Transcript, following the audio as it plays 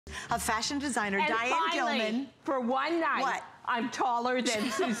of fashion designer Diane Gilman. For one night. What? I'm taller than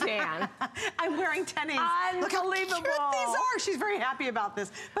Suzanne. I'm wearing tennies. Unbelievable. Look how cute these are. She's very happy about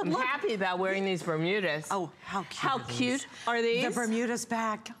this. But I'm happy about wearing these Bermudas. Oh, how cute. How cute are these? The Bermuda's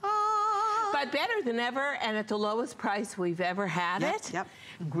back. But better than ever, and at the lowest price we've ever had it. Yep.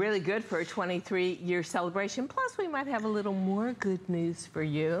 Really good for a 23-year celebration. Plus, we might have a little more good news for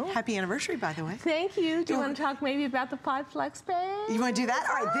you. Happy anniversary, by the way. Thank you. Do you want to talk maybe about the 5 Flex Pay? You want to do that?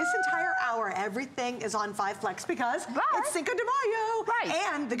 All right, this entire hour, everything is on 5 Flex because it's Cinco de Mayo.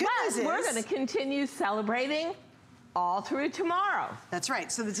 Right. And the good news is we're going to continue celebrating all through tomorrow. That's right.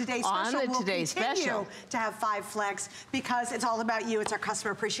 So the Today Special will continue to have 5 Flex because it's all about you. It's our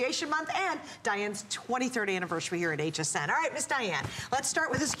Customer Appreciation Month and Diane's 23rd anniversary here at HSN. All right, Miss Diane, let's start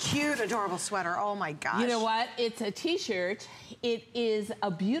with this cute, adorable sweater. Oh my gosh. You know what? It's a t-shirt. It is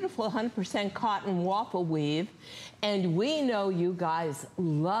a beautiful 100% cotton waffle weave. And we know you guys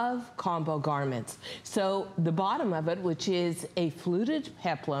love combo garments. So the bottom of it, which is a fluted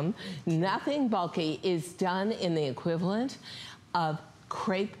peplum, nothing bulky, is done in the equivalent of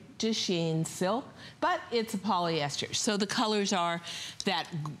crepe de chine silk, but it's a polyester. So the colors are that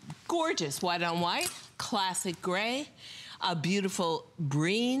gorgeous white on white, classic gray, a beautiful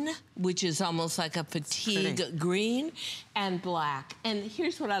green, which is almost like a fatigue green, and black. And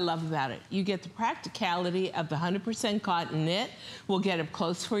here's what I love about it. You get the practicality of the 100% cotton knit. We'll get up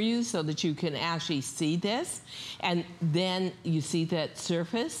close for you so that you can actually see this. And then you see that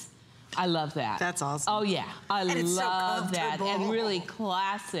surface. I love that. That's awesome. Oh yeah, I love so that. And really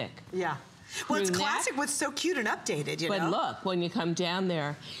classic. Yeah. Well, it's classic, what's so cute and updated, you know? But look, when you come down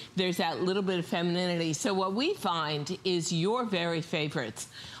there, there's that little bit of femininity. So what we find is your very favorites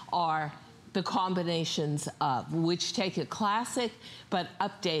are the combinations of, which take a classic but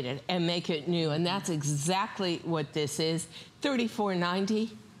update it and make it new. And that's exactly what this is. $34.90,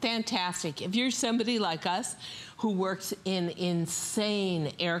 fantastic. If you're somebody like us who works in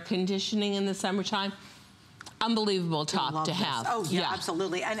insane air conditioning in the summertime, unbelievable top to have. Oh, yeah,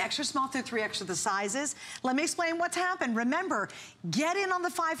 absolutely. An extra small through 3X the sizes. Let me explain what's happened. Remember, get in on the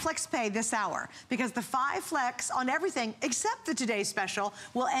 5 Flex Pay this hour because the 5 Flex on everything except the Today Special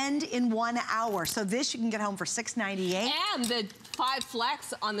will end in 1 hour. So this you can get home for $6.98. And the 5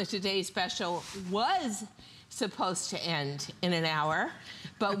 Flex on the Today Special was supposed to end in an hour,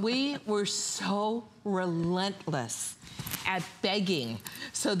 but we were so relentless at begging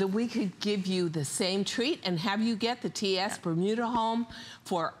so that we could give you the same treat and have you get the TS Bermuda home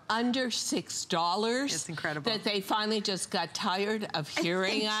for under $6. It's incredible. That they finally just got tired of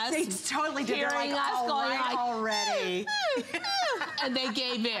hearing us. They totally did. Hearing us going like, already. And they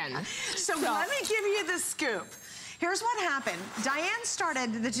gave in. So let me give you the scoop. Here's what happened. Diane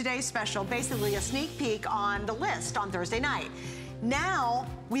started the Today Special, basically a sneak peek on the list on Thursday night. Now,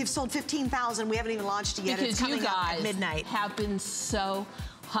 we've sold 15,000. We haven't even launched it yet. Because it's coming up at midnight. Have been so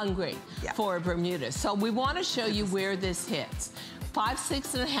hungry for Bermuda. So we want to show you where this hits.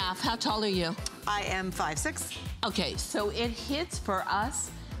 5'6" and a half. How tall are you? I am 5'6". Okay, so it hits for us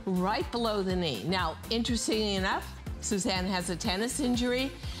right below the knee. Now, interestingly enough, Suzanne has a tennis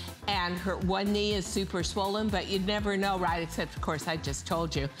injury and her one knee is super swollen, but you'd never know, right? Except, of course, I just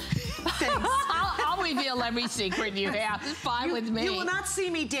told you. Thanks. I'll reveal every secret you have. It's fine with me. You will not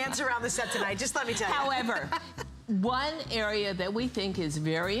see me dance around the set tonight, just let me tell you. However, one area that we think is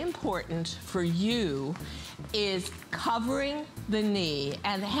very important for you is covering the knee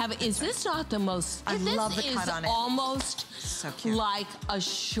and is this not the most, I love the cut on it. Almost so cute. Like a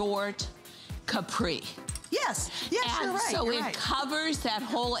short capri. Yes, yes, and you're right. So you're it covers that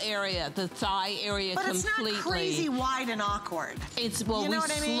whole area, the thigh area completely. But it's not crazy wide and awkward. It's, well, we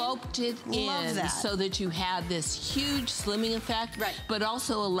sloped it in so that you had this huge slimming effect, but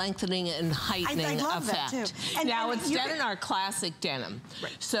also a lengthening and heightening effect. I love that too. And now it's done in our classic denim.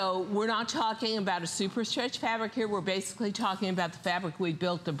 So we're not talking about a super stretch fabric here. We're basically talking about the fabric we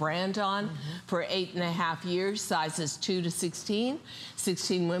built the brand on for 8.5 years, sizes 2 to 16,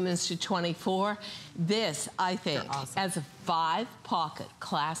 16 women's to 24. This, I think, as a 5-pocket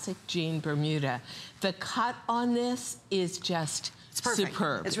classic jean Bermuda, the cut on this is just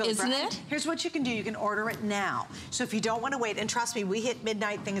superb, it's really isn't it? Here's what you can do. You can order it now. So if you don't want to wait, and trust me, we hit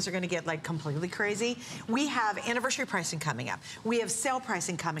midnight, things are going to get like completely crazy. We have anniversary pricing coming up. We have sale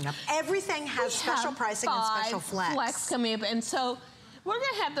pricing coming up. Everything has special pricing and special flex coming up. And so we're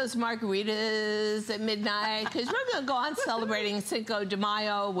going to have those margaritas at midnight because we're going to go on celebrating Cinco de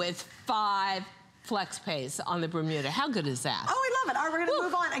Mayo with 5 flex pays on the Bermuda. How good is that? Oh, I love it. All right, we're gonna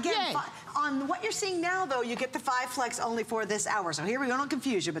move on. Again, Yay. on what you're seeing now, though, you get the 5 flex only for this hour. So here we go, don't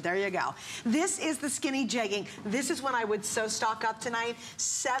confuse you, but there you go. This is the skinny jegging. This is when I would so stock up tonight.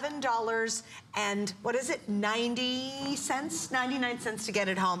 $7 and, what is it, 90 cents? 99 cents to get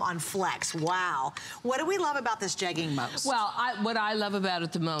it home on Flex. Wow. What do we love about this jegging most? Well, what I love about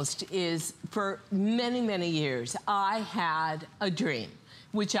it the most is for many, many years, I had a dream,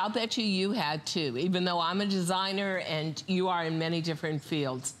 which I'll bet you had too, even though I'm a designer and you are in many different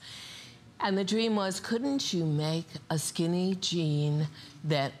fields. And the dream was, couldn't you make a skinny jean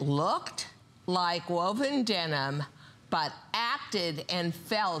that looked like woven denim, but acted and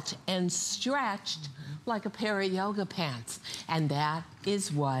felt and stretched like a pair of yoga pants? And that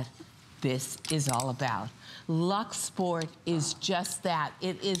is what this is all about. Luxe Sport is just that.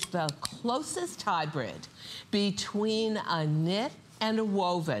 It is the closest hybrid between a knit and a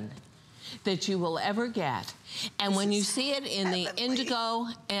woven that you will ever get. And when you see it in the indigo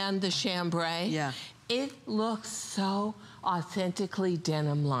and the chambray, it looks so authentically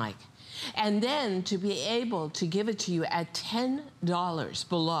denim-like. And then to be able to give it to you at $10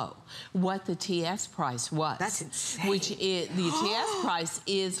 below what the TS price was. That's insane. Which is, the TS price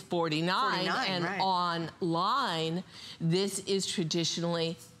is $49, and right. Online, this is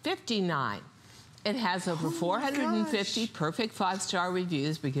traditionally $59. It has over 450 perfect 5-star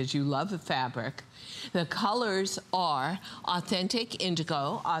reviews because you love the fabric. The colors are authentic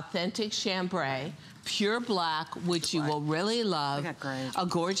indigo, authentic chambray, pure black, which you will really love, a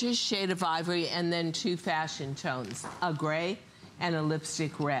gorgeous shade of ivory, and then 2 fashion tones, a gray and a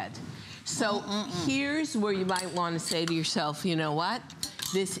lipstick red. So here's where you might want to say to yourself, you know what?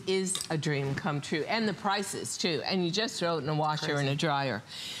 This is a dream come true. And the prices, too. And you just throw it in a washer and a dryer.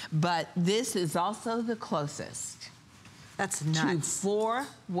 But this is also the closest that's nuts. to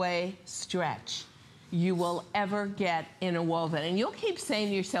 4-way stretch you will ever get in a woven. And you'll keep saying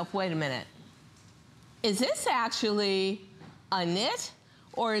to yourself, wait a minute, is this actually a knit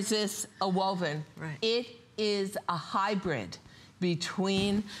or is this a woven? Right. It is a hybrid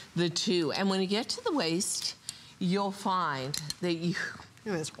between the two. And when you get to the waist, you'll find that you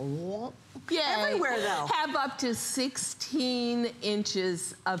everywhere though. Have up to 16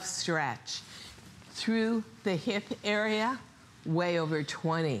 inches of stretch. Through the hip area, way over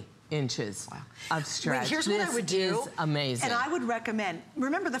 20 inches of stretch. Wait, here's what I would do. This is amazing. And I would recommend,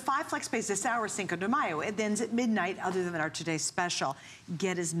 remember the 5 flex pays this hour, Cinco de Mayo. It ends at midnight other than our today's special.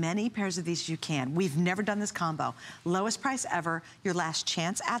 Get as many pairs of these as you can. We've never done this combo. Lowest price ever, your last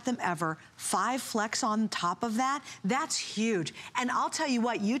chance at them ever. 5 flex on top of that, that's huge. And I'll tell you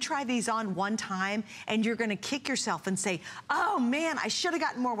what, you try these on one time and you're gonna kick yourself and say, oh man, I should have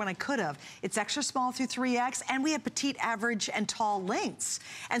gotten more when I could have. It's extra small through 3X and we have petite, average, and tall lengths.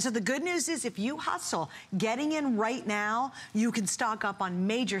 And so the good news is if you hustle, getting in right now, you can stock up on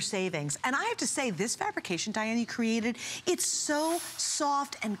major savings. And I have to say, this fabrication, Diane, you created, it's so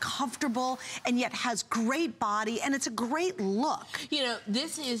soft and comfortable and yet has great body and it's a great look. You know,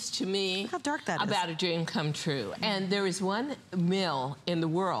 this is to me how dark that about is. A dream come true. And there is one mill in the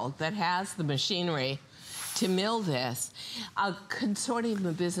world that has the machinery to mill this. A consortium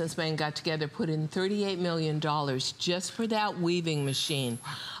of businessmen got together, put in $38 million just for that weaving machine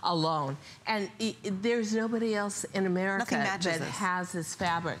alone. And there's nobody else in America that has this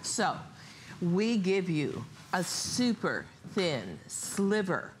fabric. So we give you a super thin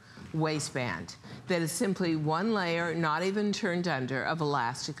sliver waistband that is simply 1 layer, not even turned under, of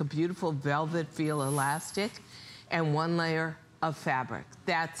elastic, a beautiful velvet feel elastic, and 1 layer of fabric.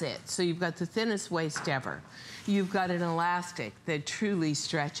 That's it. So you've got the thinnest waist ever. You've got an elastic that truly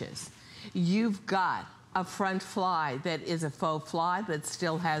stretches. You've got a front fly that is a faux fly but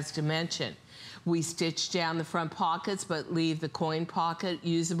still has dimension. We stitch down the front pockets but leave the coin pocket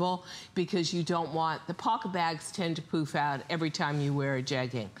usable because you don't want, the pocket bags tend to poof out every time you wear a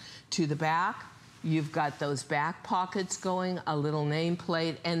jegging. To the back, you've got those back pockets going, a little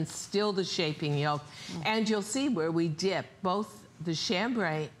nameplate, and still the shaping yoke. And you'll see where we dip both the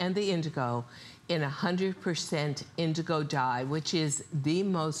chambray and the indigo in 100% indigo dye, which is the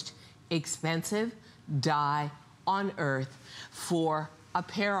most expensive dye on earth for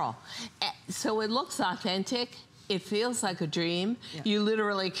apparel. So it looks authentic. It feels like a dream. Yeah. You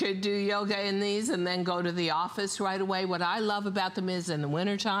literally could do yoga in these and then go to the office right away. What I love about them is in the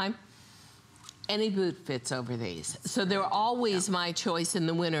wintertime, any boot fits over these. So they're always my choice in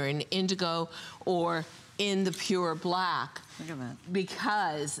the winter, in indigo or in the pure black. Look at that.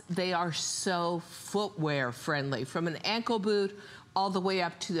 Because they are so footwear friendly, from an ankle boot all the way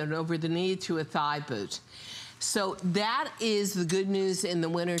up to an over the knee to a thigh boot. So that is the good news in the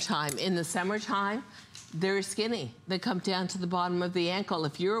wintertime. In the summertime, they're skinny. They come down to the bottom of the ankle.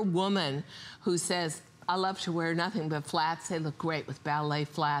 If you're a woman who says, I love to wear nothing but flats, they look great with ballet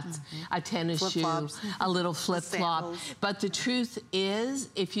flats, a tennis shoe, a little flip-flop. But the truth is,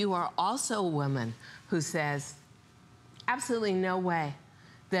 if you are also a woman who says, absolutely no way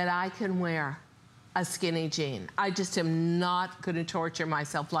that I can wear a skinny jean. I just am not going to torture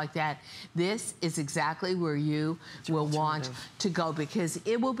myself like that. This is exactly where you will want to go, because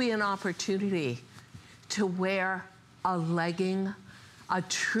it will be an opportunity to wear a legging, a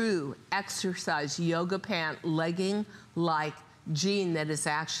true exercise yoga pant legging like jean that is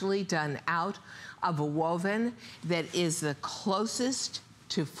actually done out of a woven that is the closest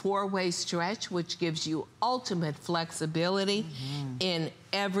to four-way stretch, which gives you ultimate flexibility in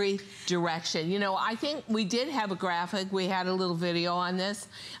every direction. You know, I think we did have a graphic. We had a little video on this.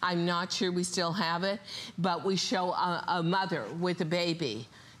 I'm not sure we still have it, but we show a mother with a baby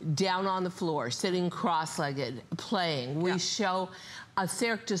down on the floor, sitting cross-legged, playing. We show a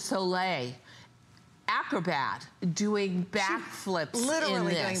Cirque du Soleil acrobat doing backflips literally in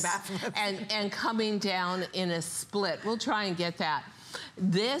this, doing backflips. and coming down in a split. We'll try and get that.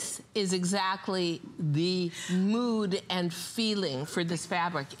 This is exactly the mood and feeling for this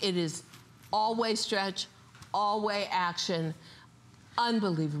fabric. It is all-way stretch, all-way action,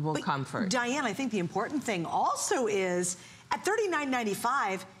 unbelievable comfort. Diane, I think the important thing also is at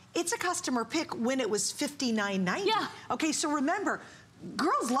 $39.95, it's a customer pick when it was $59.90. Yeah. Okay, so remember,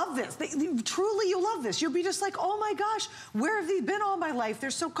 girls love this. Truly, you love this. You'll be just like, oh my gosh, where have these been all my life? They're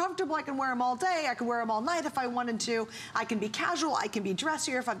so comfortable. I can wear them all day. I can wear them all night if I wanted to. I can be casual. I can be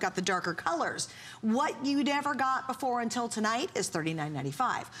dressier if I've got the darker colors. What you never got before until tonight is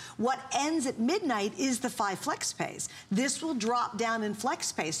 $39.95. What ends at midnight is the 5 flex pays. This will drop down in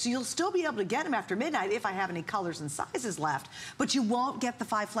flex pays, so you'll still be able to get them after midnight if I have any colors and sizes left, but you won't get the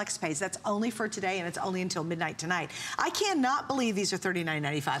 5 flex pays. That's only for today, and it's only until midnight tonight. I cannot believe these are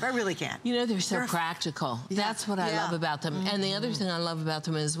 $39.95. I really can't. You know, they're so practical. That's what I love about them. And the other thing I love about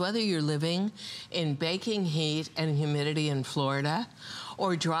them is whether you're living in baking heat and humidity in Florida,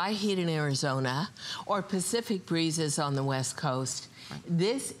 or dry heat in Arizona, or Pacific breezes on the West Coast,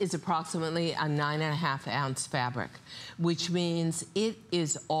 this is approximately a 9.5 ounce fabric, which means it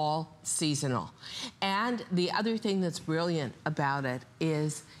is all seasonal. And the other thing that's brilliant about it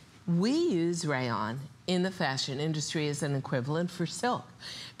is we use rayon in the fashion industry as an equivalent for silk,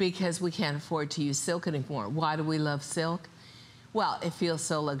 because we can't afford to use silk anymore. Why do we love silk? Well, it feels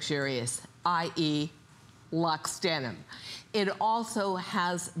so luxurious, i.e. luxe denim. It also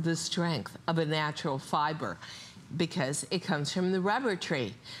has the strength of a natural fiber because it comes from the rubber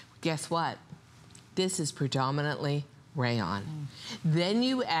tree. Guess what? This is predominantly rayon. Then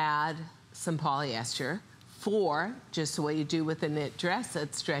you add some polyester for, just the way you do with a knit dress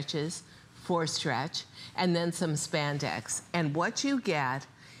that stretches, for stretch, and then some spandex. And what you get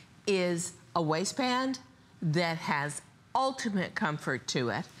is a waistband that has ultimate comfort to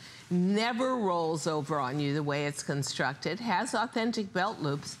it, never rolls over on you the way it's constructed, has authentic belt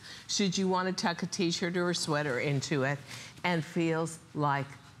loops should you want to tuck a t-shirt or a sweater into it, and feels like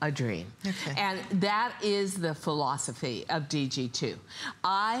a dream. Okay. And that is the philosophy of DG2.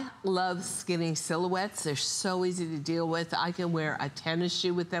 I love skinny silhouettes. They're so easy to deal with. I can wear a tennis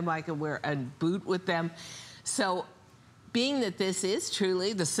shoe with them. I can wear a boot with them. So being that this is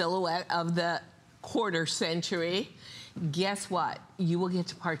truly the silhouette of the quarter century, guess what? You will get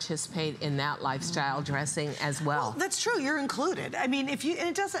to participate in that lifestyle dressing as well. Well, that's true. You're included. I mean, if you, and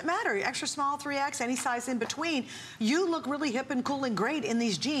it doesn't matter, extra small, 3X, any size in between, you look really hip and cool and great in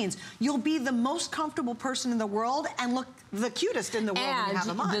these jeans. You'll be the most comfortable person in the world and look the cutest in the world when you have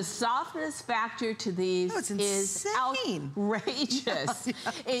them on. The softness factor to these is outrageous.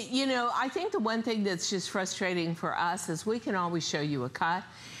 You know, I think the one thing that's just frustrating for us is we can always show you a cut.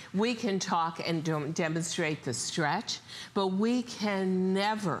 We can talk and demonstrate the stretch, but we can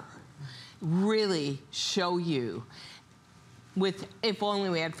never really show you, with, if only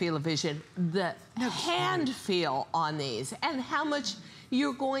we had field of vision, the hand feel on these and how much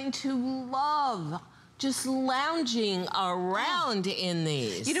you're going to love just lounging around in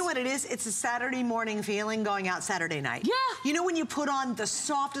these. You know what it is? It's a Saturday morning feeling going out Saturday night. Yeah. You know when you put on the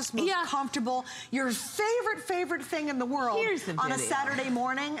softest, most comfortable, your favorite thing in the world on a Saturday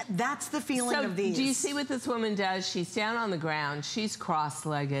morning? That's the feeling of these. Do you see what this woman does? She's down on the ground. She's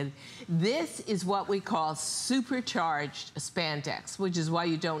cross-legged. This is what we call supercharged spandex, which is why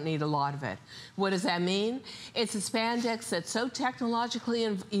you don't need a lot of it. What does that mean? It's a spandex that's so technologically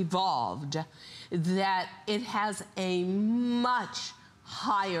evolved that it has a much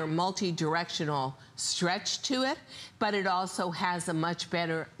higher multi-directional stretch to it, but it also has a much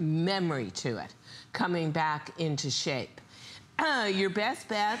better memory to it, coming back into shape. Your best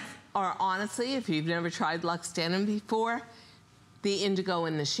bets are, honestly, if you've never tried Luxe Denim before, the indigo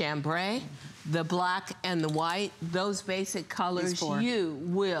and the chambray, the black and the white, those basic colors, you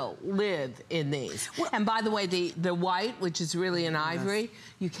will live in these. Well, and by the way, the white, which is really an ivory,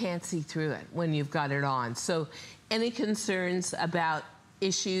 you can't see through it when you've got it on. So any concerns about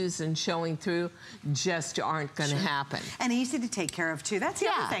issues and showing through just aren't going to happen. And easy to take care of too. That's the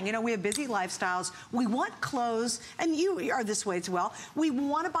other thing. You know, we have busy lifestyles. We want clothes, and you are this way as well. We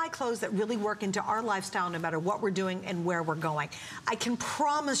want to buy clothes that really work into our lifestyle no matter what we're doing and where we're going. I can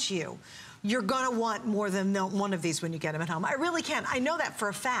promise you, you're gonna want more than one of these when you get them at home. I really can. I know that for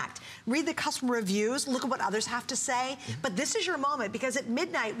a fact. Read the customer reviews, look at what others have to say, but this is your moment because at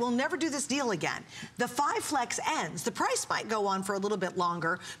midnight, we'll never do this deal again. The 5 Flex ends. The price might go on for a little bit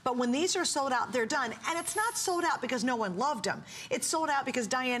longer, but when these are sold out, they're done. And it's not sold out because no one loved them. It's sold out because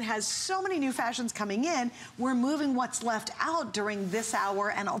Diane has so many new fashions coming in. We're moving what's left out during this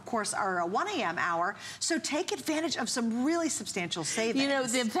hour and of course our 1 a.m. hour. So take advantage of some really substantial savings. You know,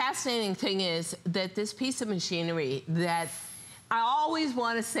 the fascinating thing is that this piece of machinery that I always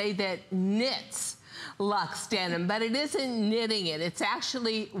want to say that knits Luxe Denim, but it isn't knitting it. It's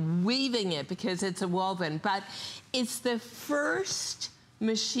actually weaving it because it's a woven. But it's the first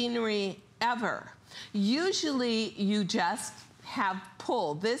machinery ever. Usually you just have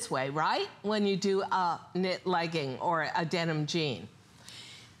pull this way, right? When you do a knit legging or a denim jean.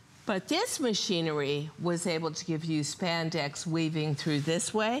 But this machinery was able to give you spandex weaving through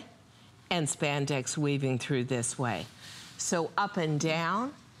this way and spandex weaving through this way. So up and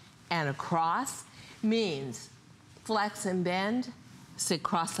down and across means flex and bend, sit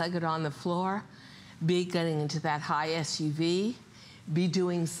cross-legged on the floor, be getting into that high SUV, be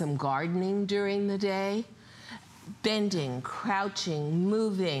doing some gardening during the day, bending, crouching,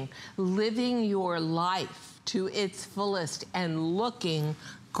 moving, living your life to its fullest and looking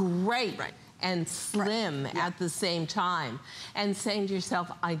great. And slim at the same time. And saying to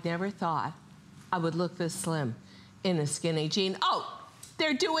yourself, I never thought I would look this slim in a skinny jean. Oh,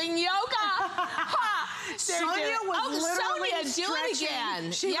 they're doing yoga. Sonia was literally stretching.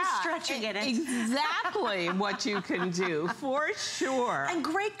 Again. She was stretching in it. Exactly what you can do, for sure. And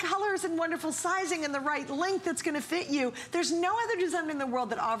great colors and wonderful sizing and the right length that's going to fit you. There's no other designer in the world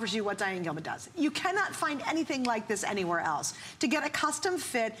that offers you what Diane Gilman does. You cannot find anything like this anywhere else. To get a custom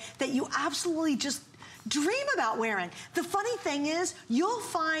fit that you absolutely just dream about wearing. The funny thing is, you'll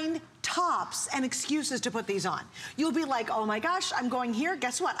find tops and excuses to put these on. You'll be like, oh my gosh, I'm going here.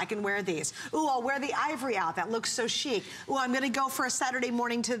 Guess what? I can wear these. Ooh, I'll wear the ivory out. That looks so chic. Ooh, I'm going to go for a Saturday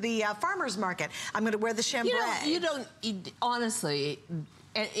morning to the farmer's market. I'm going to wear the chambray. You don't honestly,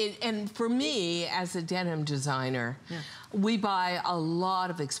 and for me as a denim designer, we buy a lot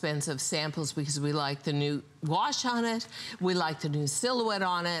of expensive samples because we like the new wash on it. We like the new silhouette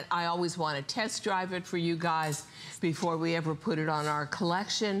on it. I always want to test drive it for you guys before we ever put it on our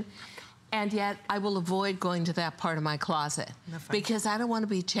collection. And yet I will avoid going to that part of my closet because I don't want to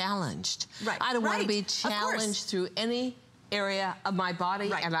be challenged. I don't want to be challenged through any area of my body.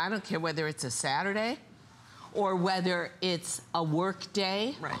 And I don't care whether it's a Saturday or whether it's a work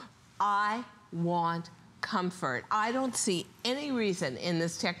day. I want comfort. I don't see any reason in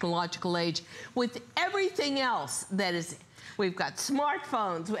this technological age with everything else that is, we've got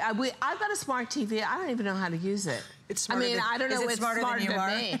smartphones. I've got a smart TV. I don't even know how to use it. It's smarter I don't know. It's smarter than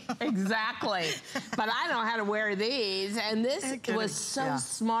me. Exactly. But I know how to wear these. And this was so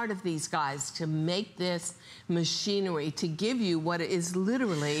smart of these guys to make this machinery to give you what is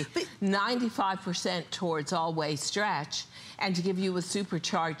literally 95% towards all-way stretch and to give you a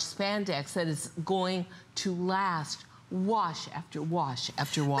supercharged spandex that is going to last wash after wash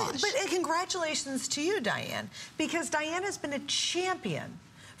after wash. But congratulations to you, Diane, because Diane has been a champion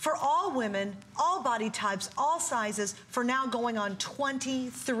for all women, all body types, all sizes, for now going on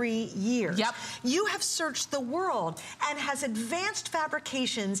 23 years. You have searched the world and has advanced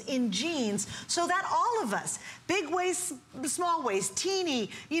fabrications in jeans so that all of us, big waist, small waist,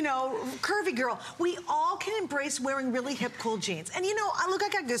 teeny, you know, curvy girl, we all can embrace wearing really hip, cool jeans. And you know, look, I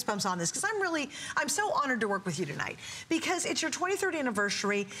got goosebumps on this because I'm so honored to work with you tonight because it's your 23rd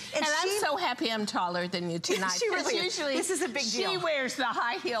anniversary. And I'm so happy I'm taller than you tonight. She really is. Usually this is a big deal. She wears the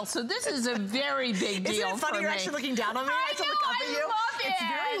high heel. So this is a very big deal. Isn't it funny for you're me. actually looking down on me? I know, look up at you. love it. It's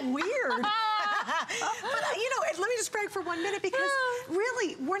very weird. But you know, let me just brag for 1 minute because really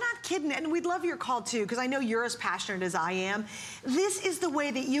really, we're not kidding, and we'd love your call too, because I know you're as passionate as I am. This is the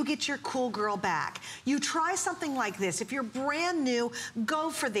way that you get your cool girl back. You try something like this. If you're brand new, go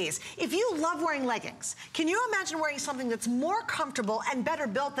for these. If you love wearing leggings, can you imagine wearing something that's more comfortable and better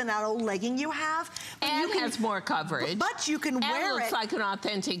built than that old legging you have? But and you can, has more coverage. But you can wear it. And looks like an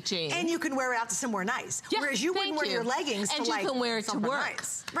authentic jean. And you can wear it out to somewhere nice. Yeah, whereas you wouldn't wear your leggings and to you can wear it to work.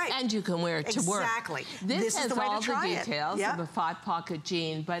 Nice. Right. And you can wear it to work. Exactly. This is has the way all to try the details it. Yep. of a 5-pocket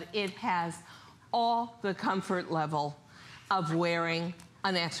jean, but it has all the comfort level of wearing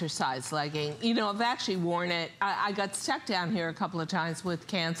an exercise legging. You know, I've actually worn it. I got stuck down here a couple of times with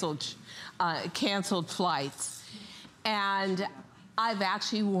canceled flights. And I've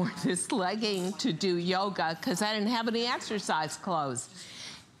actually worn this legging to do yoga because I didn't have any exercise clothes.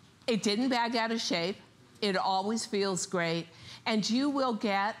 It didn't bag out of shape. It always feels great. And you will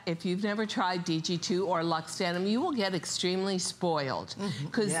get, if you've never tried DG2 or Luxe Denim, you will get extremely spoiled.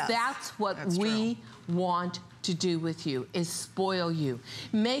 Because that's what we want to do with you, is spoil you.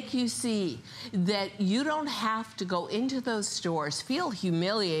 Make you see that you don't have to go into those stores, feel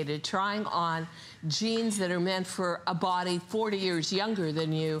humiliated trying on jeans that are meant for a body 40 years younger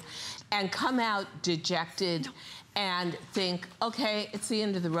than you, and come out dejected and think, okay, it's the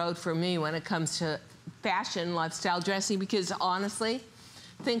end of the road for me when it comes to fashion, lifestyle, dressing, because honestly,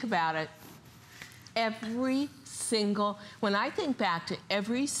 think about it. When I think back to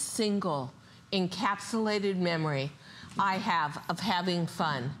every single encapsulated memory I have of having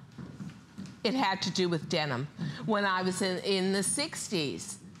fun, it had to do with denim. When I was in the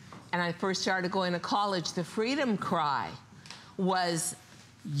 60s and I first started going to college, the freedom cry was,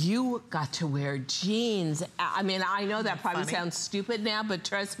 you got to wear jeans. I mean, I know that probably sounds stupid now, but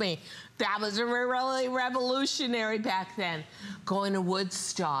trust me, that was really revolutionary back then. Going to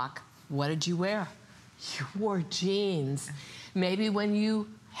Woodstock, what did you wear? You wore jeans. Maybe when you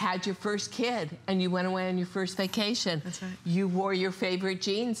had your first kid and you went away on your first vacation, you wore your favorite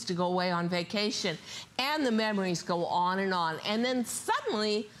jeans to go away on vacation. And the memories go on. And then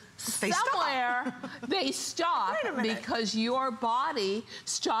suddenly, somewhere they stop because your body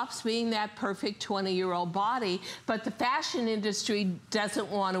stops being that perfect 20-year-old body, but the fashion industry doesn't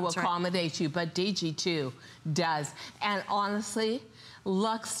want to accommodate you, but DG2 does. And honestly,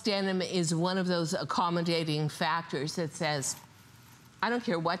 Luxe Denim is one of those accommodating factors that says, I don't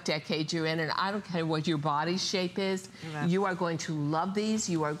care what decade you're in, and I don't care what your body shape is. You are going to love these.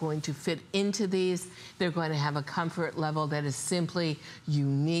 You are going to fit into these. They're going to have a comfort level that is simply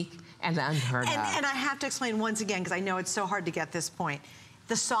unique and unheard of. And I have to explain once again, because I know it's so hard to get this point.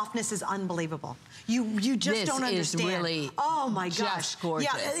 The softness is unbelievable. You just don't understand. This is really oh my gosh, just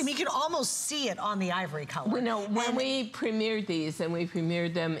gorgeous. Yeah, I mean, you can almost see it on the ivory color. We know when we premiered these, and we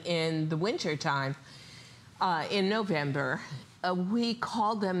premiered them in the winter time, in November, we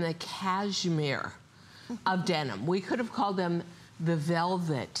called them the cashmere of denim. We could have called them the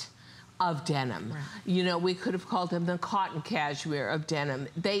velvet of denim. You know, we could have called them the cotton cashmere of denim.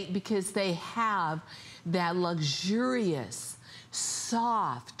 Because they have that luxurious,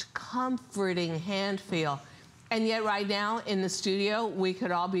 soft, comforting hand feel. And yet right now in the studio, we could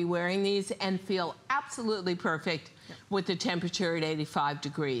all be wearing these and feel absolutely perfect with the temperature at 85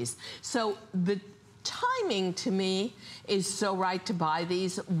 degrees. So the timing to me is so right to buy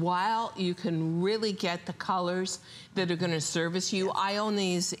these while you can really get the colors that are going to service you. I own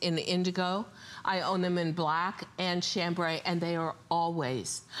these in indigo. I own them in black and chambray, and they are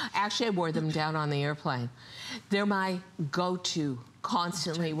always, actually I wore them down on the airplane. They're my go-to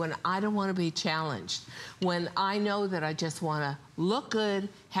constantly when I don't want to be challenged, when I know that I just want to look good,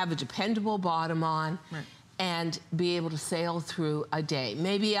 have a dependable bottom on, and be able to sail through a day.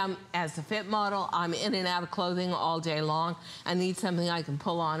 Maybe as a fit model, I'm in and out of clothing all day long. I need something I can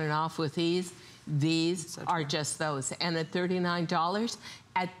pull on and off with ease. These are just those. And at $39,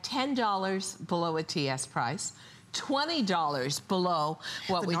 at $10 below a TS price, $20 below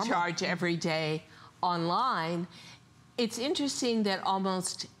what we charge every day online. It's interesting that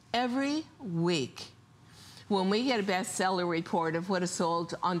almost every week, when we get a bestseller report of what is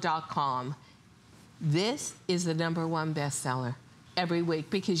sold on .com, this is the #1 bestseller every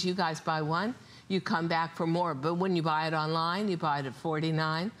week, because you guys buy one, you come back for more. But when you buy it online, you buy it at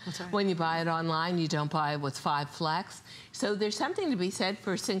 $49. When you buy it online, you don't buy it with 5 flex. So there's something to be said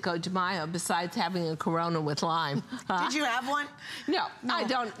for Cinco de Mayo besides having a Corona with lime. Did you have one? No, I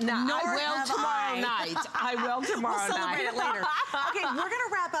don't. No, I will tomorrow night. I will tomorrow night. We'll celebrate it later. Okay, we're going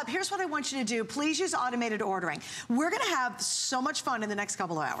to wrap up. Here's what I want you to do. Please use automated ordering. We're going to have so much fun in the next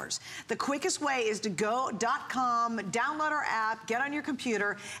couple of hours. The quickest way is to go .com, download our app, get on your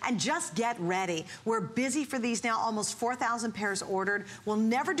computer, and just get ready. today. We're busy for these now, almost 4,000 pairs ordered. We'll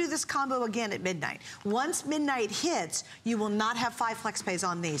never do this combo again at midnight. Once midnight hits, you will not have 5 flex pays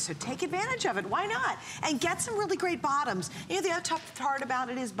on these. So take advantage of it. Why not? And get some really great bottoms. You know, the other tough part about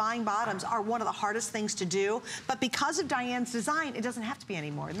it is buying bottoms are one of the hardest things to do. But because of Diane's design, it doesn't have to be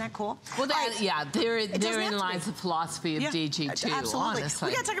anymore. Isn't that cool? Well, yeah, therein lies the philosophy of DG too, absolutely. honestly.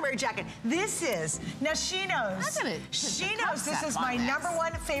 We gotta talk about your jacket. This is, now she knows this is my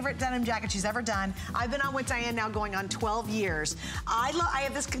 #1 favorite denim jacket she's ever done. I've been on with Diane now going on 12 years. I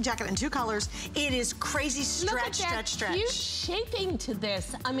have this jacket in 2 colors. It is crazy stretch, stretch. Cute shaping to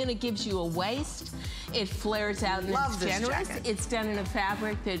this. I mean, it gives you a waist. It flares out and it's generous. Jacket. It's done in a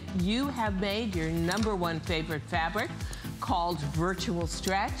fabric that you have made your #1 favorite fabric, called Virtual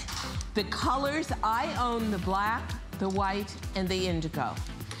Stretch. The colors, I own the black, the white, and the indigo.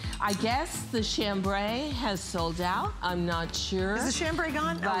 I guess the chambray has sold out. I'm not sure. Is the chambray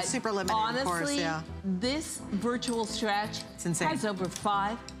gone? But it's super limited, honestly, of course, yeah. This Virtual Stretch has over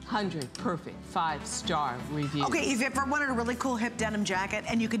 500 perfect 5-star reviews. Okay, if you ever wanted a really cool hip denim jacket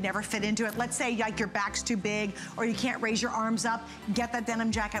and you could never fit into it, let's say like your back's too big or you can't raise your arms up, get that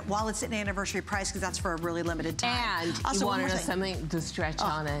denim jacket while it's at an anniversary price because that's for a really limited time. And also, you want to know something? The stretch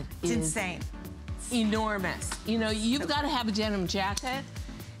on it is insane. Enormous. You know, you've got to have a denim jacket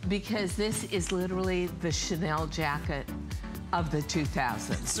because this is literally the Chanel jacket of the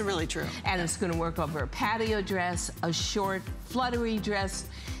 2000s. It's really true. And it's going to work over a patio dress, a short, fluttery dress,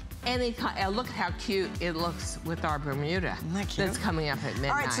 any kind. Look at how cute it looks with our Bermuda. Isn't that cute? That's coming up at midnight.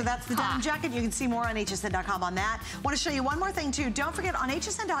 All right, so that's the denim jacket. You can see more on hsn.com on that. Want to show you one more thing too. Don't forget, on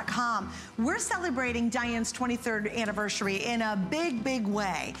hsn.com, we're celebrating Diane's 23rd anniversary in a big, big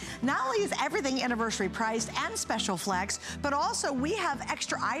way. Not only is everything anniversary priced and special flex, but also we have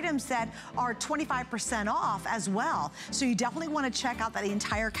extra items that are 25% off as well. So you definitely want to check out that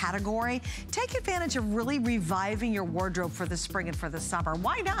entire category. Take advantage of really reviving your wardrobe for the spring and for the summer.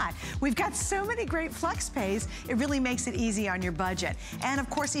 Why not? We've got so many great flex pays, it really makes it easy on your budget. And of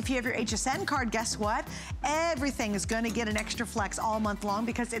course, if you have your HSN card, guess what? Everything is going to get an extra flex all month long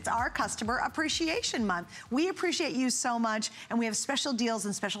because it's our customer appreciation month. We appreciate you so much, and we have special deals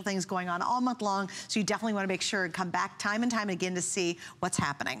and special things going on all month long, so you definitely want to make sure and come back time and time again to see what's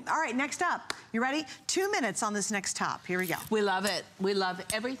happening. All right, next up, you ready? 2 minutes on this next top. Here we go. We love it. We love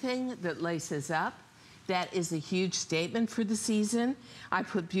everything that laces up. That is a huge statement for the season. I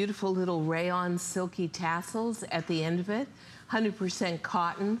put beautiful little rayon silky tassels at the end of it. 100%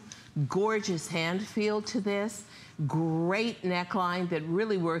 cotton, gorgeous hand feel to this. Great neckline that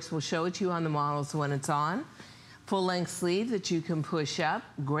really works. We'll show it to you on the models when it's on. Full-length sleeve that you can push up.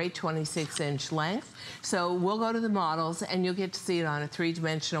 Great 26-inch length. So we'll go to the models and you'll get to see it on a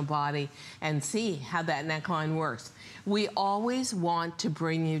 3-dimensional body and see how that neckline works. We always want to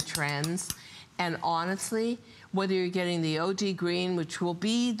bring you trends. And honestly, whether you're getting the OD green, which will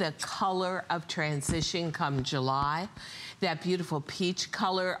be the color of transition come July, that beautiful peach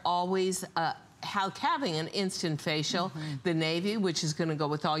color, always having an instant facial, the navy, which is going to go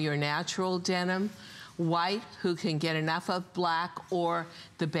with all your natural denim, white, who can get enough of black, or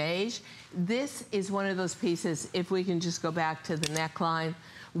the beige. This is one of those pieces, if we can just go back to the neckline,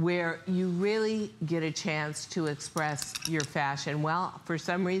 where you really get a chance to express your fashion. Well, for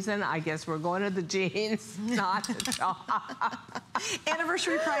some reason, I guess we're going to the jeans, not the top.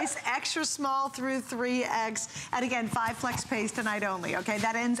 Anniversary price, extra small through 3X. And again, 5 flex pays tonight only, okay?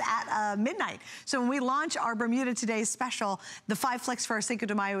 That ends at midnight. So when we launch our Bermuda Today special, the 5 flex for our Cinco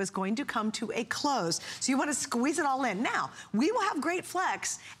de Mayo is going to come to a close. So you want to squeeze it all in. Now, we will have great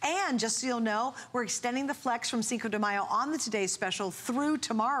flex. And just so you'll know, we're extending the flex from Cinco de Mayo on the Today special through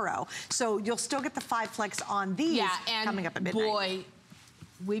tomorrow. So you'll still get the 5 flex on these coming up at midnight. Boy,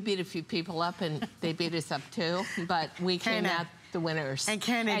 we beat a few people up and they beat us up too, but we came out the winners. And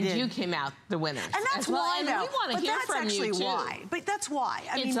Kenny did. You came out the winners. And that's why, though. And we want to hear from you, too. That's actually why. But that's why.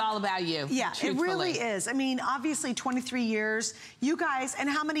 I mean, it's all about you. Yeah, it really is. I mean, obviously, 23 years. You guys, and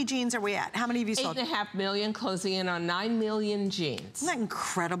how many jeans are we at? How many of you sold? 8.5 million, closing in on 9 million jeans. Isn't that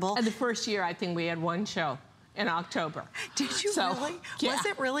incredible? And the first year, I think we had 1 show in October. Did you really? Yeah. Was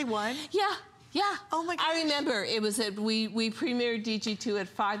it really 1? Yeah, yeah. Oh, my gosh. I remember it was we premiered DG2 at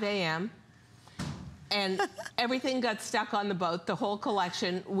 5 a.m. and everything got stuck on the boat, the whole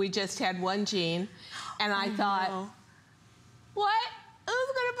collection. We just had 1 jean. And I thought, what? Who's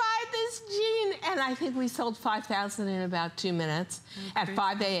gonna buy this jean? And I think we sold 5,000 in about 2 minutes at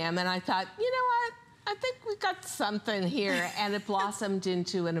 5 a.m. And I thought, you know what? I think we got something here. And it blossomed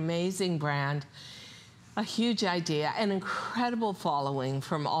into an amazing brand. A huge idea, an incredible following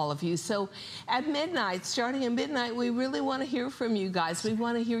from all of you. So at midnight, starting at midnight, we really want to hear from you guys. We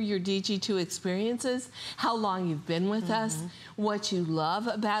want to hear your DG2 experiences, how long you've been with us, what you love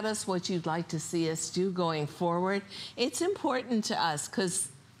about us, what you'd like to see us do going forward. It's important to us because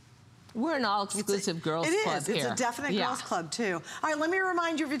we're an all-exclusive girls club here. It's a definite girls club, too. All right, let me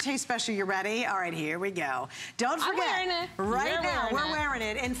remind you of your taste special. You ready? All right, here we go. Don't forget. I'm wearing it. Right now, we're wearing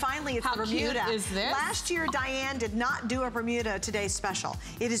it. And finally, it's the Bermuda. How cute is this? Last year, Diane did not do a Bermuda Today's Special.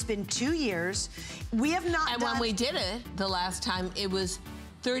 It has been 2 years. We have not done... And when we did it the last time, it was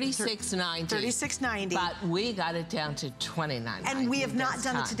 $36.90. $36.90. But we got it down to $29.90. And we have not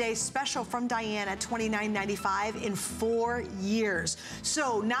done a Today's Special from Diane at $29.95 in 4 years.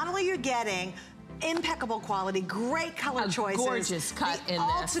 So not only are you getting impeccable quality, great color choices. Gorgeous cut in this.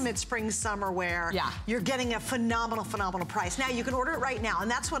 Ultimate spring summer wear. Yeah. You're getting a phenomenal, phenomenal price. Now, you can order it right now,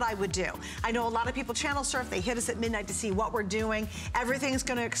 and that's what I would do. I know a lot of people channel surf. They hit us at midnight to see what we're doing. Everything's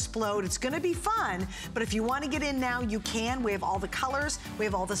going to explode. It's going to be fun, but if you want to get in now, you can. We have all the colors. We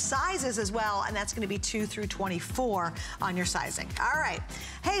have all the sizes as well, and that's going to be 2 through 24 on your sizing. All right.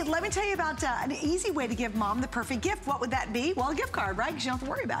 Hey, let me tell you about an easy way to give mom the perfect gift. What would that be? Well, a gift card, right? Because you don't have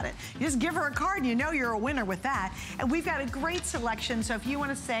to worry about it. You just give her a card, and you know you're a winner with that. And we've got a great selection. So if you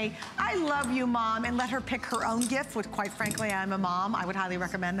want to say, I love you, Mom, and let her pick her own gift, which quite frankly, I'm a mom, I would highly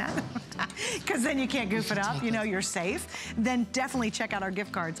recommend that. Because then you can't goof it up. You know you're safe. Then definitely check out our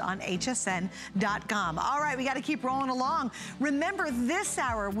gift cards on hsn.com. All right, we got to keep rolling along. Remember, this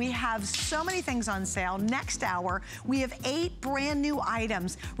hour, we have so many things on sale. Next hour, we have 8 brand new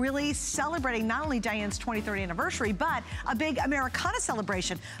items, really celebrating not only Diane's 23rd anniversary, but a big Americana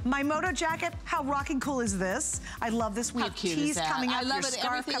celebration. My moto jacket, how rocking cool is this? I love this. We have tees coming up. I love it.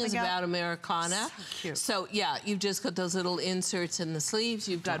 Everything is about Americana. So cute. So yeah, you've just got those little inserts in the sleeves.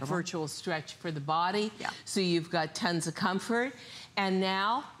 You've got virtual stretch for the body. Yeah. So you've got tons of comfort. And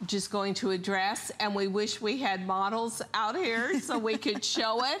now, just going to a dress, and we wish we had models out here so we could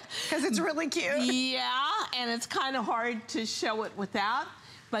show it. Because it's really cute. Yeah, and it's kind of hard to show it without.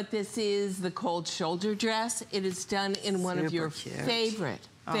 But this is the cold shoulder dress. It is done in one of your favorite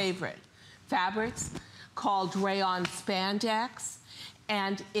fabrics called rayon spandex.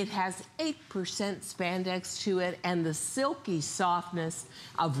 And it has 8% spandex to it and the silky softness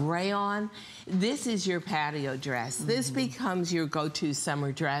of rayon. This is your patio dress. This becomes your go-to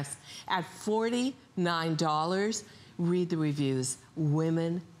summer dress at $49. Read the reviews.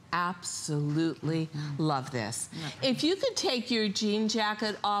 Women absolutely love this. If you could take your jean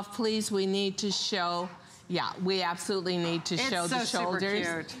jacket off, please, we need to show. Yeah, we absolutely need to show the shoulders.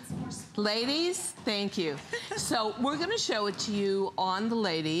 Super cute. Ladies, thank you. So we're going to show it to you on the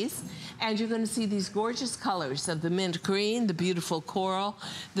ladies, and you're going to see these gorgeous colors of the mint green, the beautiful coral,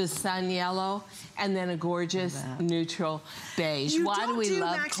 the sun yellow, and then a gorgeous neutral beige. Why do we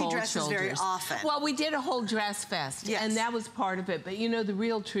love cold shoulders? Very often. Well, we did a whole dress fest, and that was part of it. But you know, the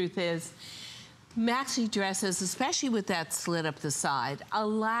real truth is, maxi dresses, especially with that slit up the side,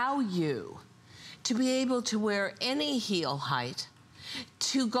 allow you to be able to wear any heel height,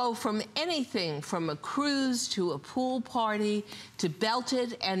 to go from anything from a cruise to a pool party to belt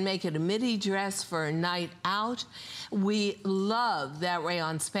it and make it a midi dress for a night out. We love that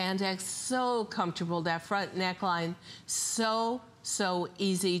rayon spandex, so comfortable, that front neckline, so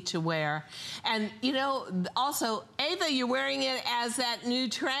easy to wear. And you know, also, Ava, you're wearing it as that new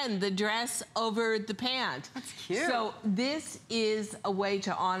trend, the dress over the pant. That's cute. So this is a way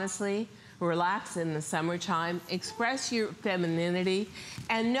to honestly relax in the summertime, express your femininity,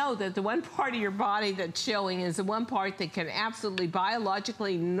 and know that the one part of your body that's showing is the one part that can absolutely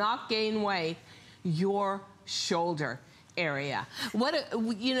biologically not gain weight, your shoulder area.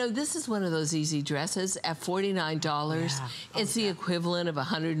 You know, this is one of those easy dresses at $49. It's the equivalent of a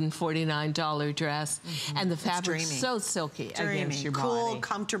 $149 dress, and the fabric's so silky against your body. Cool,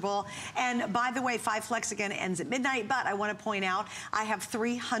 comfortable. And by the way, 5 Flex again ends at midnight, but I want to point out I have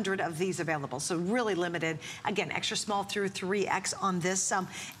 300 of these available, so really limited. Again, extra small through 3X on this.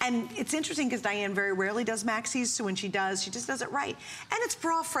 And it's interesting because Diane very rarely does maxis, so when she does, she just does it right. And it's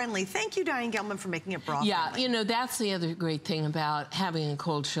bra friendly. Thank you, Diane Gelman, for making it bra friendly. Yeah, you know, that's the other great thing about having a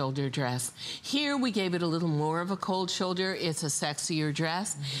cold shoulder dress. Here we gave it a little more of a cold shoulder. It's a sexier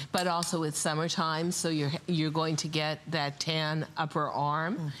dress, but also it's summertime, so you're going to get that tan upper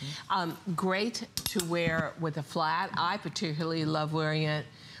arm. Great to wear with a flat. I particularly love wearing it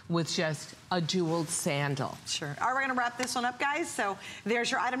with just a jeweled sandal. Sure. All right, we're gonna wrap this one up, guys. So there's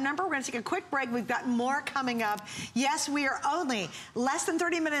your item number. We're gonna take a quick break. We've got more coming up. Yes, we are only less than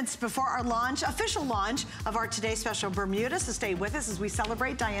 30 minutes before our launch, official launch of our Today Special Bermuda. So stay with us as we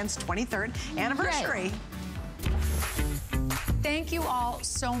celebrate Diane's 23rd anniversary. Yay. Thank you all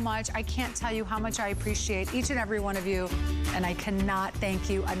so much. I can't tell you how much I appreciate each and every one of you, and I cannot thank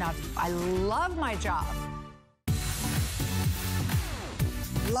you enough. I love my job.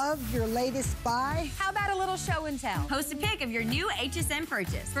 Love your latest buy? How about a little show and tell? Post a pic of your new HSN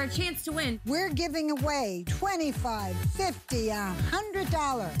purchase for a chance to win. We're giving away $25, $50,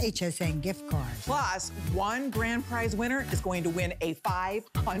 $100 HSN gift cards. Plus, one grand prize winner is going to win a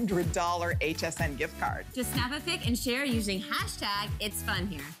 $500 HSN gift card. Just snap a pic and share using hashtag It's Fun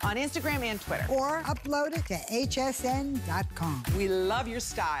Here On Instagram and Twitter. Or upload it to hsn.com. We love your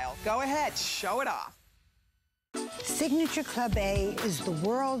style. Go ahead, show it off. Signature Club A is the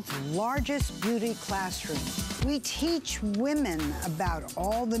world's largest beauty classroom. We teach women about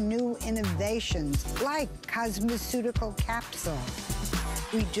all the new innovations like cosmeceutical capsules.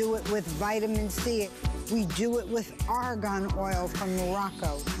 We do it with vitamin C. We do it with argan oil from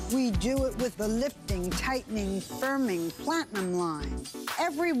Morocco. We do it with the lifting, tightening, firming platinum line.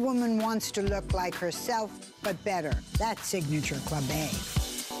 Every woman wants to look like herself, but better. That's Signature Club A.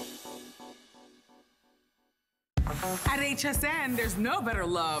 At HSN, there's no better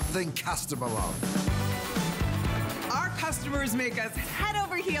love than customer love. Our customers make us head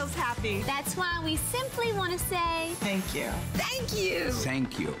over heels happy. That's why we simply want to say Thank you. Thank you.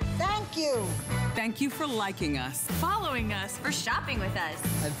 Thank you. Thank you. Thank you for liking us, following us, for shopping with us.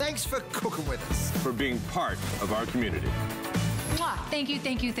 And thanks for cooking with us. For being part of our community. Mwah. Thank you,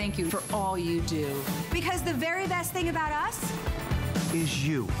 thank you, thank you for all you do. Because the very best thing about us Is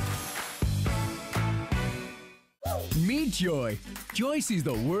you. Meet Joy. Joy sees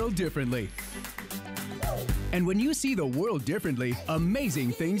the world differently. And when you see the world differently,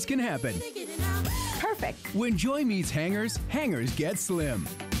 amazing things can happen. Perfect. When Joy meets hangers, hangers get slim.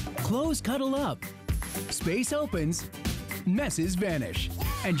 Clothes cuddle up. Space opens. Messes vanish.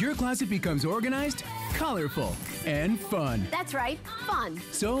 And your closet becomes organized, colorful, and fun. That's right, fun.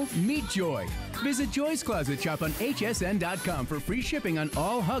 So meet Joy. Visit Joy's Closet Shop on hsn.com for free shipping on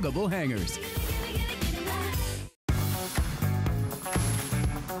all huggable hangers.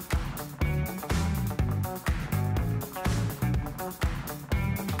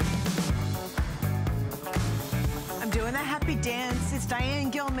 Dance. It's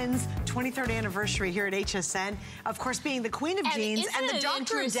Diane Gilman's 23rd anniversary here at HSN. Of course, being the queen of jeans and the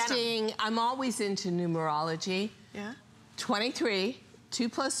doctor of denim. I'm always into numerology. Yeah. 23, 2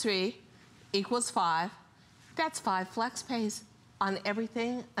 plus 3 equals 5. That's 5 flex pays on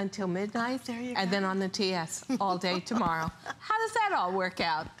everything until midnight. There you and go. then on the TS all day tomorrow. How does that all work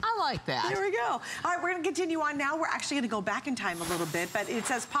out? I like that. There we go. All right, we're gonna continue on now. We're actually gonna go back in time a little bit, but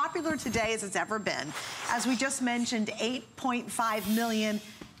it's as popular today as it's ever been. As we just mentioned, 8.5 million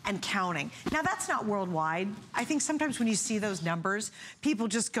and counting. Now that's not worldwide. I think sometimes when you see those numbers, people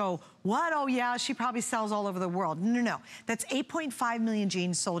just go, what? Oh yeah, she probably sells all over the world. No, no, no. That's 8.5 million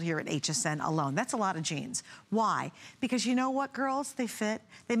jeans sold here at HSN alone. That's a lot of jeans. Why? Because you know what, girls? They fit,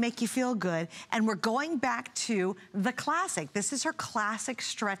 they make you feel good, and we're going back to the classic. This is her classic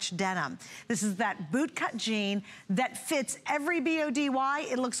stretch denim. This is that boot cut jean that fits every B-O-D-Y.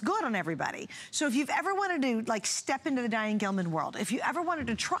 It looks good on everybody. So if you've ever wanted to like step into the Diane Gilman world, if you ever wanted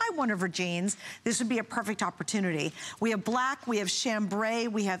to try one of her jeans, this would be a perfect opportunity. We have black, we have chambray,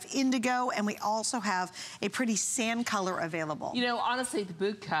 we have indigo, and we also have a pretty sand color available. You know, honestly, the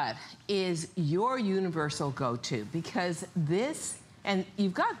boot cut is your universal go-to because this, and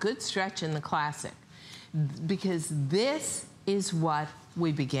you've got good stretch in the classic, because this is what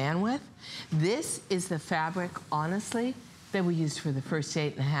we began with. This is the fabric, honestly, that we used for the first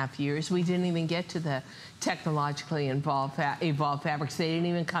 8.5 years. We didn't even get to the technologically evolved fabrics. They didn't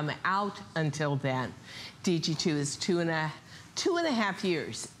even come out until then. DG2 is two and a half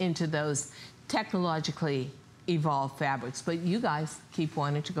years into those technologically evolved fabrics. But you guys keep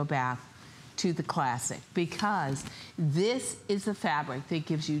wanting to go back to the classic because this is the fabric that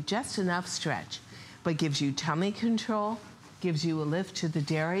gives you just enough stretch, but gives you tummy control, gives you a lift to the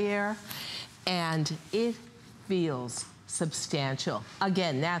derriere, and it feels substantial.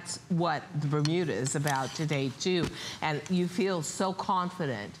 Again, that's what the Bermuda is about today too. And you feel so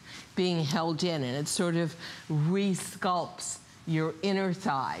confident being held in, and it sort of re-sculpts your inner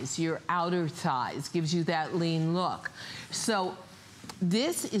thighs, your outer thighs, gives you that lean look. So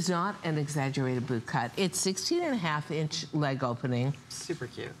this is not an exaggerated boot cut. It's 16.5-inch leg opening. Super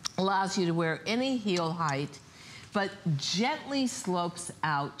cute. Allows you to wear any heel height, but gently slopes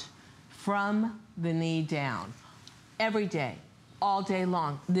out from the knee down. Every day, all day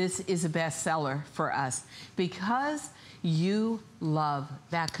long. This is a bestseller for us because you love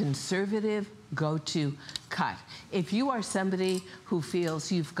that conservative go-to cut. If you are somebody who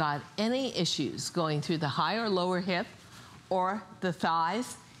feels you've got any issues going through the high or lower hip or the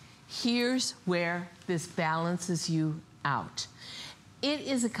thighs, here's where this balances you out. It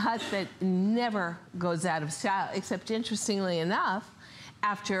is a cut that never goes out of style, except interestingly enough,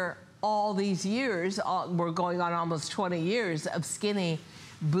 after all these years, we're going on almost 20 years of skinny,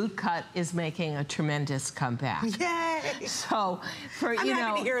 boot cut is making a tremendous comeback. Yay! So, for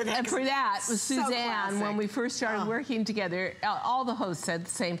and for that, with Suzanne, when we first started working together, all the hosts said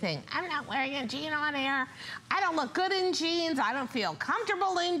the same thing. I'm not wearing a jean on air. I don't look good in jeans. I don't feel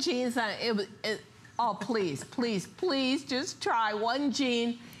comfortable in jeans. Oh, please, please, please, just try one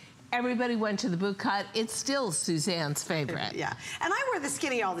jean. Everybody went to the boot cut. It's still Suzanne's favorite. Yeah, and I wear the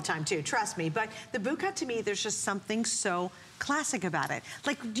skinny all the time too, trust me. But the boot cut, to me, there's just something so classic about it.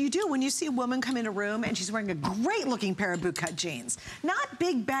 Like you do when you see a woman come in a room and she's wearing a great looking pair of boot cut jeans. Not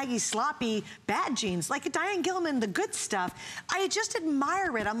big, baggy, sloppy, bad jeans, like Diane Gilman, the good stuff. I just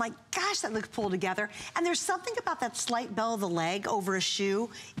admire it. I'm like, gosh, that looks pulled together. And there's something about that slight bell of the leg over a shoe.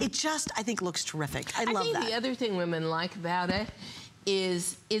 It just, I think, looks terrific. I love that. I think the other thing women like about it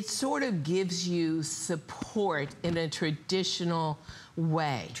is it sort of gives you support in a traditional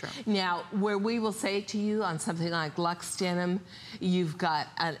way. True. Now, where we will say to you on something like Luxe denim, you've got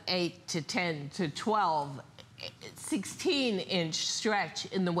an 8 to 10 to 12, 16-inch stretch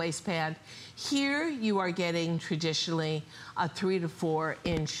in the waistband. Here, you are getting traditionally a 3 to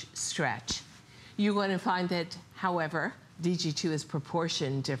 4-inch stretch. You're going to find that, however, DG2 is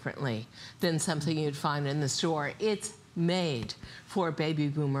proportioned differently than something you'd find in the store. It's made for a baby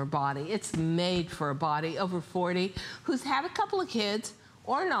boomer body. It's made for a body over 40 who's had a couple of kids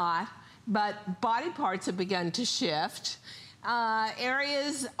or not, but body parts have begun to shift.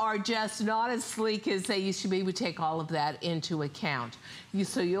 Areas are just not as sleek as they used to be. We take all of that into account.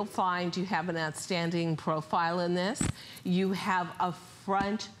 So you'll find you have an outstanding profile in this. You have a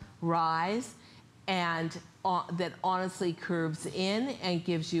front rise and that honestly curves in and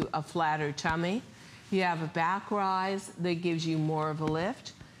gives you a flatter tummy. You have a back rise that gives you more of a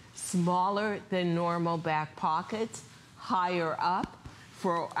lift, smaller than normal back pockets, higher up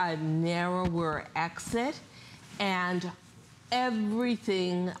for a narrower exit, and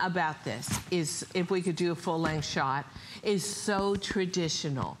everything about this is, if we could do a full-length shot, is so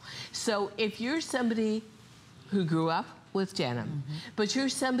traditional. So if you're somebody who grew up with denim, but you're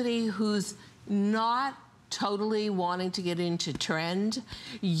somebody who's not totally wanting to get into trend,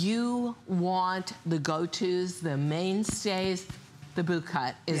 you want the go-tos, the mainstays, the boot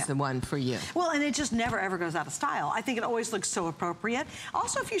cut is the one for you. Well, and it just never ever goes out of style. I think it always looks so appropriate.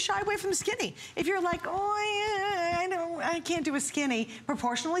 Also, if you shy away from skinny, if you're like, oh yeah, I can't do a skinny.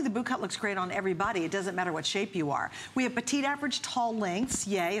 Proportionally, the boot cut looks great on every body. It doesn't matter what shape you are. We have petite, average, tall lengths.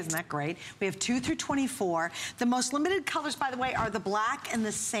 Yay, isn't that great? We have 2 through 24. The most limited colors, by the way, are the black and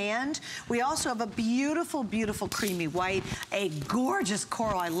the sand. We also have a beautiful, beautiful creamy white, a gorgeous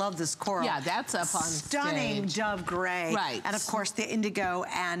coral. I love this coral. Yeah, that's up on stunning stage. Dove gray. Right. And of course, the indigo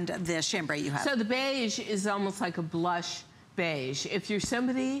and the chambray you have. So the beige is almost like a blush beige. If you're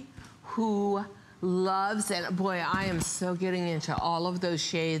somebody who loves, and boy, I am so getting into all of those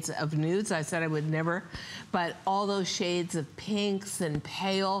shades of nudes. I said I would never, but all those shades of pinks and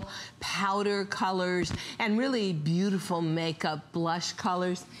pale powder colors and really beautiful makeup blush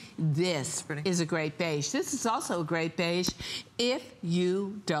colors. This is a great beige. This is also a great beige if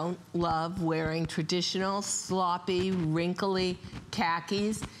you don't love wearing traditional, sloppy, wrinkly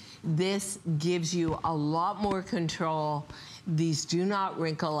khakis. This gives you a lot more control. These do not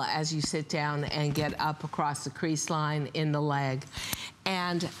wrinkle as you sit down and get up across the crease line in the leg.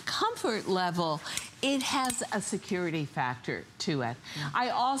 And comfort level, it has a security factor to it. I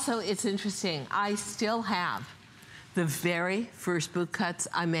also, it's interesting, I still have the very first boot cuts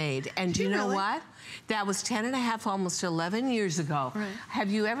I made. And do you know what? That was 10 and a half, almost 11 years ago. Right. Have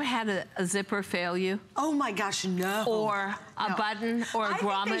you ever had a zipper fail you? Oh my gosh, no. Or a button or a grommet pop off?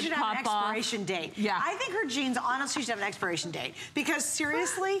 I think they should have an expiration date. Yeah. I think her jeans honestly should have an expiration date. Because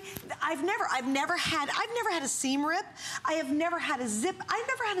seriously, I've never had a seam rip. I have never had a zip. I've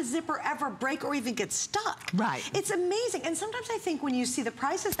never had a zipper ever break or even get stuck. Right. It's amazing. And sometimes I think when you see the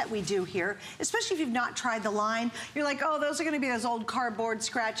prices that we do here, especially if you've not tried the line, you're like, oh, those are gonna be those old cardboard,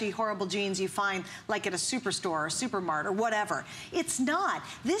 scratchy, horrible jeans you find like at a superstore or a supermart or whatever. It's not.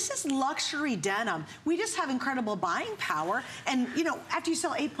 This is luxury denim. We just have incredible buying power. And, you know, after you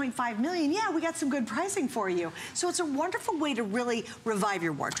sell 8.5 million, yeah, we got some good pricing for you. So it's a wonderful way to really revive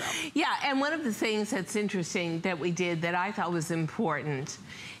your wardrobe. Yeah, and one of the things that's interesting that we did that I thought was important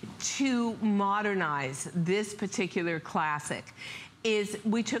to modernize this particular classic is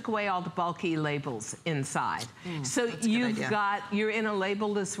we took away all the bulky labels inside. So you're in a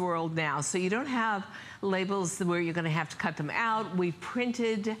labelless world now. So you don't have labels where you're gonna have to cut them out. We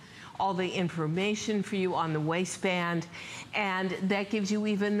printed all the information for you on the waistband, and that gives you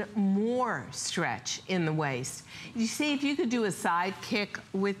even more stretch in the waist. You see, if you could do a side kick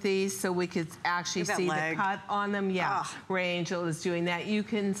with these so we could actually see the cut on them. Yeah, Ray Angel is doing that. You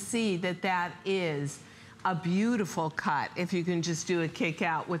can see that that is a beautiful cut if you can just do a kick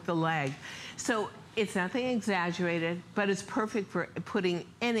out with the leg. So it's nothing exaggerated, but it's perfect for putting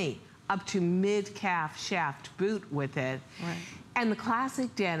any up to mid-calf shaft boot with it. Right. And the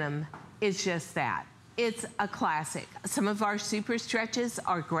classic denim is just that. It's a classic. Some of our super stretches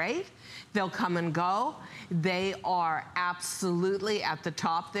are great. They'll come and go. They are absolutely at the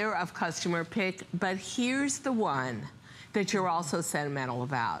top there of customer pick, but here's the one that you're also sentimental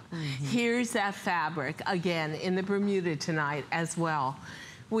about. Here's that fabric, again, in the Bermuda tonight as well,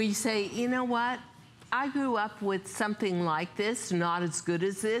 where you say, you know what? I grew up with something like this, not as good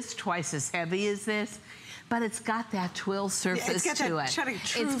as this, twice as heavy as this, but it's got that twill surface to it.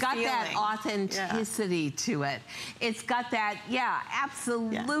 It's got that authenticity to it. It's got that,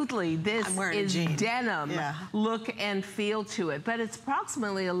 absolutely, this is denim look and feel to it, but it's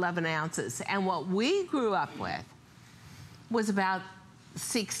approximately 11 ounces. And what we grew up with was about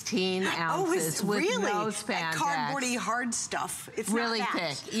 16 ounces with no spandex. That cardboardy hard stuff. It's really not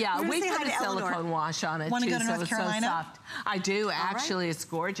that thick. Yeah, we put a silicone wash on it Wanna too, go to so North it's Carolina? so soft. I do, actually. It's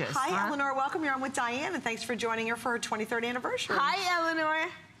gorgeous. Hi, Eleanor. Welcome. You're on with Diane, and thanks for joining her for her 23rd anniversary. Hi, Eleanor.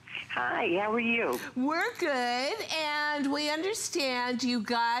 Hi, how are you? We're good, and we understand you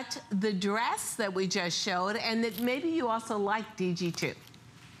got the dress that we just showed, and that maybe you also like DG2.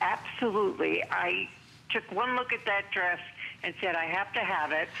 Absolutely. I took one look at that dress and said, I have to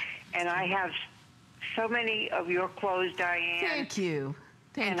have it. And I have so many of your clothes, Diane. Thank you.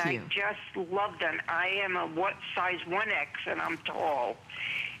 Thank you. And I just love them. I am a size 1X, and I'm tall.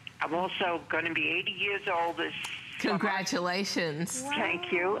 I'm also going to be 80 years old this Congratulations. Summer.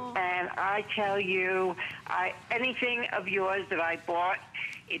 Thank you. And I tell you, anything of yours that I bought,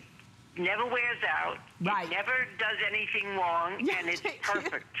 it never wears out. It never does anything wrong, and it's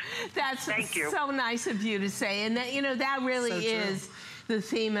perfect. That's so nice of you to say. And that, you know, that really is the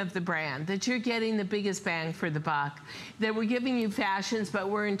theme of the brand, that you're getting the biggest bang for the buck, that we're giving you fashions, but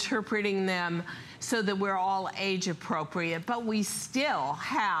we're interpreting them so that we're all age appropriate, but we still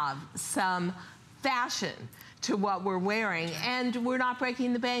have some fashion to what we're wearing, and we're not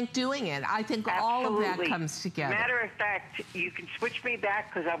breaking the bank doing it. I think all of that comes together. Matter of fact, you can switch me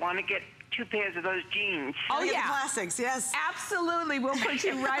back because I want to get 2 pairs of those jeans. Oh, yeah. Classics, yes. Absolutely. We'll put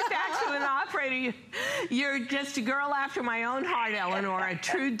you right back to an operator. You're just a girl after my own heart, Eleanor, a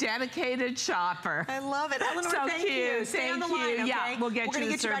true dedicated shopper. I love it. Eleanor, so thank you. Stay on the line, okay? Yeah, we'll get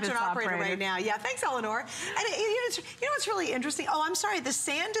you back to an operator right now. Yeah, thanks, Eleanor. And you know what's really interesting? Oh, I'm sorry, the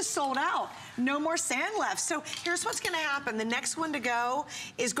sand is sold out. No more sand left. So here's what's going to happen. The next one to go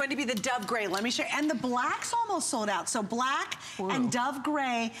is going to be the Dove Gray. Let me show you. And the black's almost sold out. So black and Dove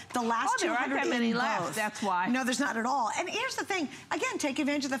Gray, the last there aren't that many left. both. That's why. No, there's not at all. And here's the thing. Again, take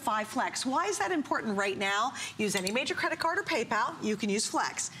advantage of the 5 Flex. Why is that important right now? Use any major credit card or PayPal. You can use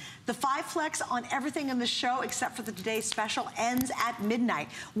Flex. The 5 Flex on everything in the show, except for the today's special, ends at midnight.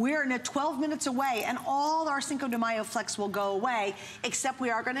 We're in 12 minutes away, and all our Cinco de Mayo Flex will go away, except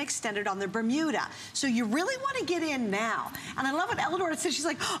we are going to extend it on the Bermuda. So you really want to get in now. And I love what Eleanor said. She's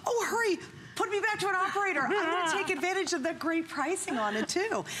like, oh, hurry. Put me back to an operator. I'm going to take advantage of the great pricing on it,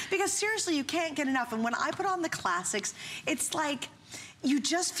 too. Because seriously, you can't get enough. And when I put on the classics, it's like, you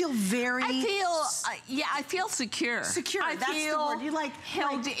just feel very... I feel secure. Secure, I that's feel the word. You like...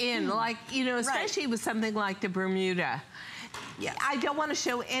 held in, like, you know, especially with something like the Bermuda. Yes. I don't want to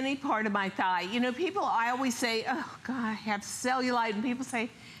show any part of my thigh. You know, people, I always say, oh, God, I have cellulite. And people say,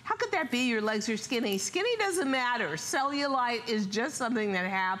 how could that be? Your legs are skinny. Skinny doesn't matter. Cellulite is just something that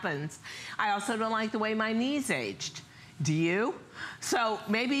happens. I also don't like the way my knees aged. Do you? So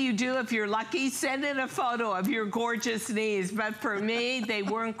maybe you do if you're lucky. Send in a photo of your gorgeous knees. But for me, they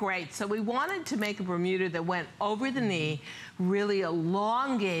weren't great. So we wanted to make a Bermuda that went over the knee, really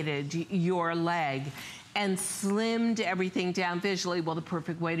elongated your leg, and slimmed everything down visually. Well, the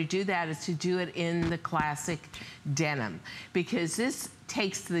perfect way to do that is to do it in the classic denim, because this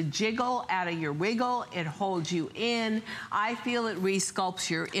takes the jiggle out of your wiggle. It holds you in. I feel it resculpts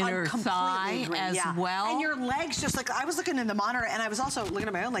your inner thigh as well. And your legs, just like, I was looking in the monitor and I was also looking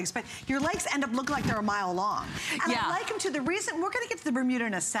at my own legs, but your legs end up looking like they're a mile long. And I like them too. The reason, we're gonna get to the Bermuda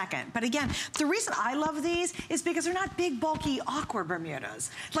in a second, but again, the reason I love these is because they're not big, bulky, awkward Bermudas.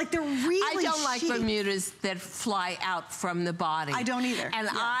 Like, they're really I don't like Bermudas that fly out from the body. I don't either. And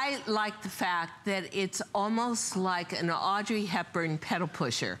I like the fact that it's almost like an Audrey Hepburn pedal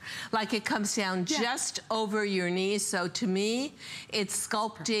pusher. Like, it comes down just over your knees. So to me, it's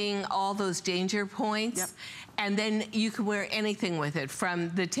sculpting all those danger points. And then you can wear anything with it, from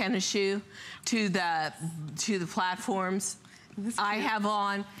the tennis shoe to the platforms I have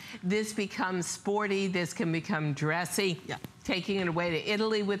on. This becomes sporty. This can become dressy. Taking it away to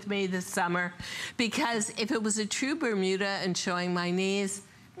Italy with me this summer. Because if it was a true Bermuda and showing my knees,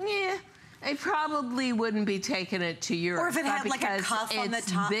 I probably wouldn't be taking it to Europe. Or if it had like a cuff on the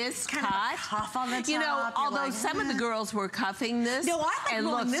top. This kind cut, of a cuff on the top. you know, although some of the girls were cuffing this. No, I like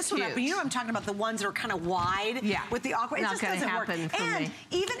rolling this one up, cute. but you know what I'm talking about, the ones that are kind of wide with the awkward. It Not just gonna doesn't work. happen for And me.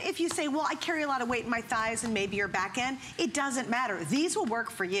 even if you say, well, I carry a lot of weight in my thighs and maybe your back end, it doesn't matter. These will work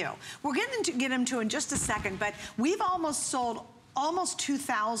for you. We're getting to get into in just a second, but we've almost sold almost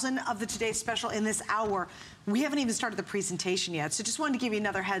 2,000 of the Today's Special in this hour. We haven't even started the presentation yet, so just wanted to give you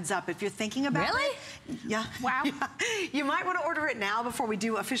another heads up. If you're thinking about it. Yeah. Wow. You might want to order it now before we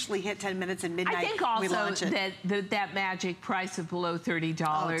do officially hit 10 minutes and midnight. I think also that magic price of below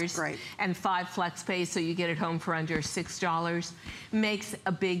 $30 great. and 5 flex pays, so you get it home for under $6, makes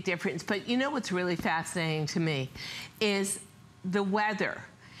a big difference. But you know what's really fascinating to me is the weather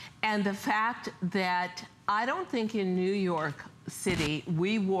and the fact that I don't think in New York City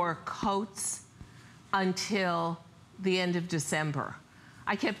we wore coats until the end of December.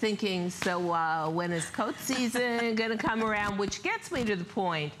 I kept thinking, so when is coat season gonna come around? Which gets me to the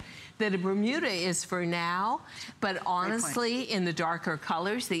point that a Bermuda is for now, but honestly, in the darker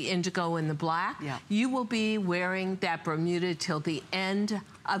colors, the indigo and the black, you will be wearing that Bermuda till the end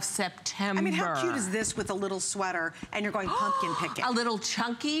of September. I mean, how cute is this with a little sweater and you're going pumpkin picking? A little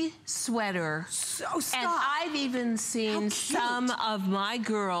chunky sweater. So stop. And I've even seen some of my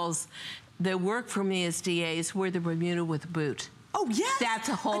girls that work for me as DAs wear the Bermuda with a boot. Oh, yes. That's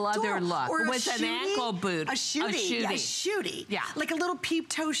a whole other look. Or with an ankle boot. A shootie. A shootie. Yeah. Like a little peep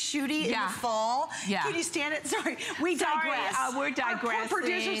toe shootie in the fall. Yeah. Can you stand it? Sorry, we digress. We're digressing. Our poor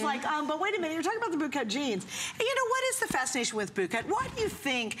producer's like, but wait a minute, you're talking about the bootcut jeans. And you know, what is the fascination with bootcut? Why do you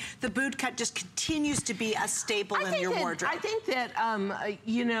think the bootcut just continues to be a staple in your wardrobe? I think that,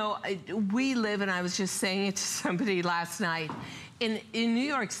 you know, we live, and I was just saying it to somebody last night, in New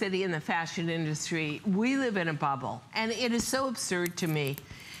York City, in the fashion industry, we live in a bubble. And it is so absurd to me,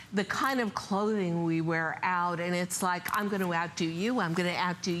 the kind of clothing we wear out, and it's like, I'm gonna outdo you, I'm gonna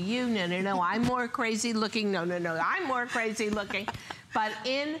outdo you, no, I'm more crazy looking, no, I'm more crazy looking. But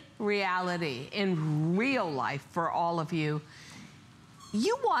in reality, in real life for all of you,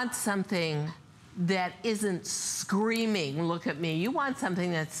 you want something that isn't screaming, look at me. You want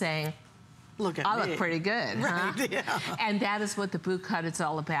something that's saying, look at I me. look pretty good, huh? Right, yeah. And that is what the boot cut is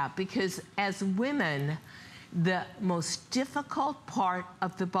all about. Because as women, the most difficult part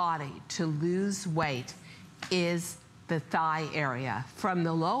of the body to lose weight is the thigh area, from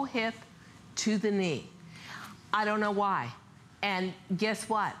the low hip to the knee. I don't know why. And guess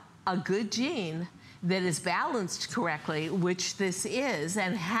what? A good jean that is balanced correctly, which this is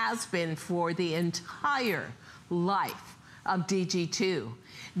and has been for the entire life of DG2.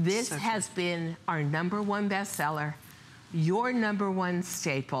 This has been our #1 bestseller, your #1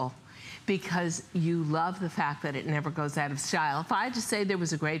 staple, because you love the fact that it never goes out of style. If I had to say there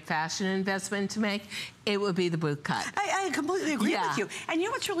was a great fashion investment to make, it would be the boot cut. I completely agree with you. And you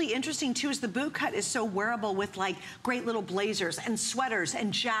know what's really interesting too is the boot cut is so wearable with like great little blazers and sweaters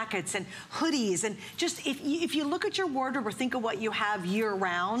and jackets and hoodies, and just if you look at your wardrobe or think of what you have year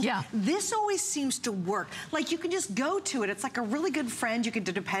round, this always seems to work. Like you can just go to it. It's like a really good friend you can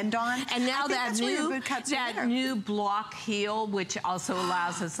depend on. And now that new block heel, which also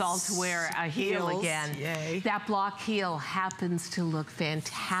allows us all to wear a heel again. Yay. That block heel happens to look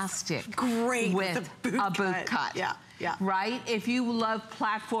fantastic. Great with a boot cut. Yeah. Yeah. Right? If you love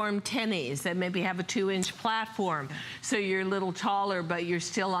platform tennies that maybe have a 2-inch platform, so you're a little taller, but you're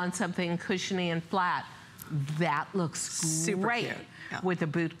still on something cushiony and flat, that looks great with a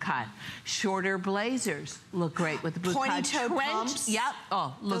boot cut. Shorter blazers look great with the boot cut. Pointy toe pumps. Yep.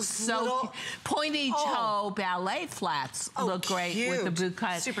 Oh, looks so cute. Pointy toe ballet flats look great with the boot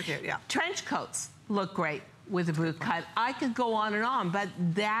cut. Super cute, yeah. Trench coats look great with a boot cut. I could go on and on, but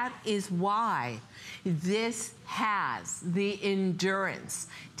that is why this has the endurance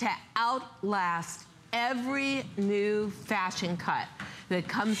to outlast every new fashion cut that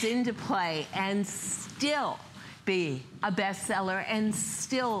comes into play and still be a bestseller and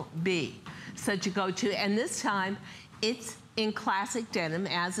still be such a go-to. And this time, it's in classic denim,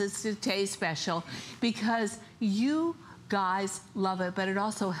 as is today's special, because you guys love it, but it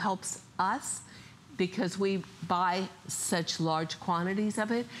also helps us because we buy such large quantities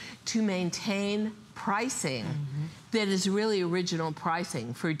of it to maintain pricing that is really original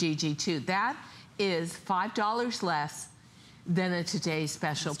pricing for DG2. That is $5 less than a today's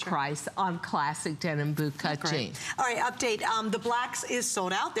special price on classic denim boot cut jeans. All right, update. The blacks is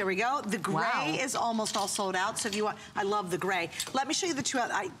sold out. There we go. The gray is almost all sold out. So if you want, I love the gray. Let me show you the two.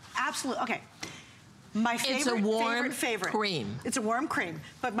 I absolutely, okay. My favorite, it's a warm favorite cream. It's a warm cream,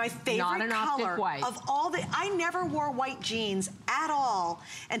 but my favorite color of all the, I never wore white jeans at all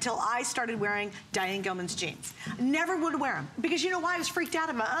until I started wearing Diane Gilman's jeans. Never would wear them because you know why? I was freaked out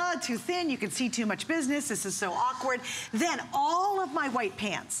about, too thin, you can see too much business, this is so awkward. Then all of my white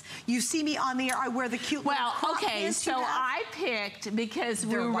pants, you see me on the air, I wear the cute little crop pants so I picked, because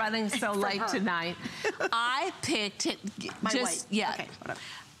we were running so late tonight, I picked okay, whatever.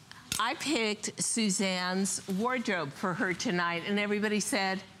 I picked Suzanne's wardrobe for her tonight, and everybody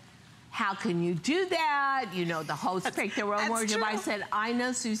said, how can you do that? You know, the host picked their own wardrobe. True. I said, I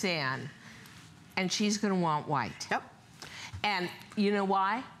know Suzanne, and she's gonna want white. Yep. And you know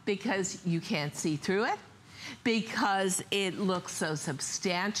why? Because you can't see through it, because it looks so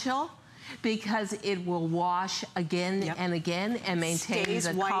substantial, because it will wash again and again and maintain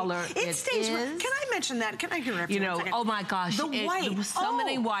the color it stays white. Can I mention that? Can I interrupt you? You know, oh my gosh, the white. So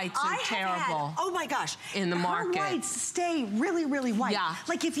many whites are terrible. Oh my gosh. In the market. Her whites stay really, really white. Yeah.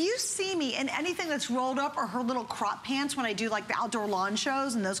 Like if you see me in anything that's rolled up or her little crop pants when I do like the outdoor lawn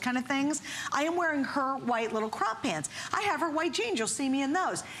shows and those kind of things, I am wearing her white little crop pants. I have her white jeans. You'll see me in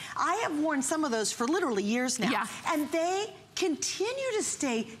those. I have worn some of those for literally years now. Yeah. And they continue to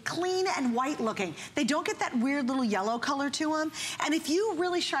stay clean and white looking. They don't get that weird little yellow color to them. And if you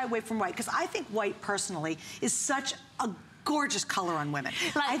really shy away from white, because I think white personally is such a gorgeous color on women.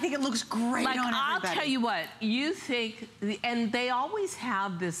 I think it looks great on everybody. I'll tell you what, you think, and they always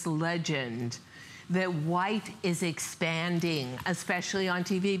have this legend that white is expanding, especially on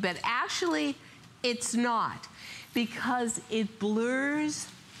TV, but actually it's not, because it blurs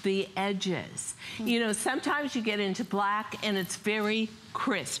the edges. You know, sometimes you get into black and it's very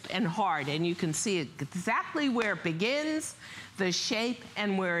crisp and hard and you can see exactly where it begins, the shape,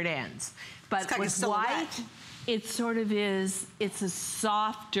 and where it ends. But with white, it sort of is, it's a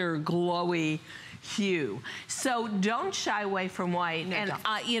softer, glowy hue. So don't shy away from white. No, and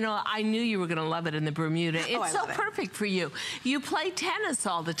you know, I knew you were gonna love it in the Bermuda. It's so perfect for you. You play tennis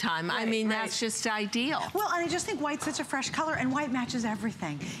all the time. I mean, that's just ideal. Well, and I just think white's such a fresh color, and white matches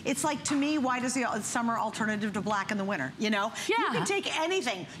everything. It's like, to me, white is the summer alternative to black in the winter, you know? Yeah. You can take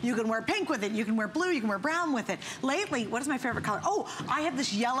anything. You can wear pink with it, you can wear blue, you can wear brown with it. Lately, what is my favorite color? Oh, I have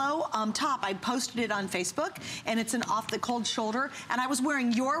this yellow top. I posted it on Facebook, and it's an off the cold shoulder, and I was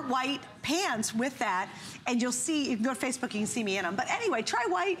wearing your white pants with that, and you'll see, you can go to Facebook, you can see me in them. But anyway, try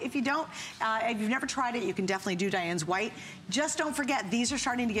white. If you don't, if you've never tried it, you can definitely do Diane's white. Just don't forget, these are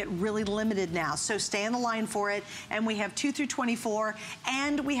starting to get really limited now, so stay on the line for it. And we have 2 through 24,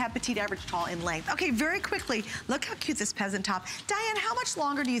 and we have petite, average, tall in length. Okay, very quickly, look how cute this peasant top. Diane, how much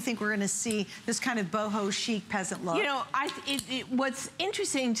longer do you think we're gonna see this kind of boho chic peasant look? You know, what's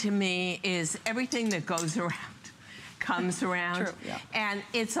interesting to me is everything that goes around comes around. True, yeah. And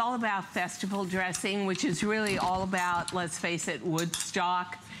it's all about festival dressing, which is really all about, let's face it,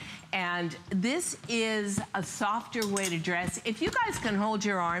 Woodstock. And this is a softer way to dress. If you guys can hold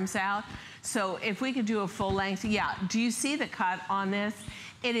your arms out, so if we could do a full length, do you see the cut on this?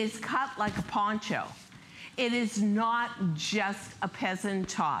 It is cut like a poncho. It is not just a peasant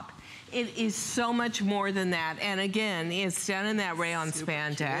top. It is so much more than that. And again, it's done in that rayon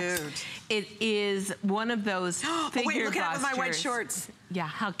spandex. Cute. It is one of those figure wait, look at it with my white busters. shorts. Yeah,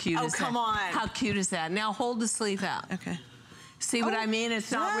 how cute is that? Oh, come on. How cute is that? Now hold the sleeve out. Okay. See what I mean?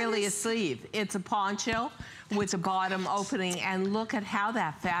 It's not really a sleeve. It's a poncho with the bottom opening, and look at how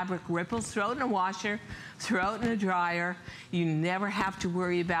that fabric ripples. Throw it in a washer, throw it in a dryer. You never have to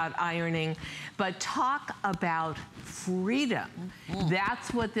worry about ironing. But talk about freedom.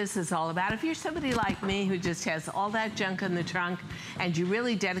 That's what this is all about. If you're somebody like me who just has all that junk in the trunk and you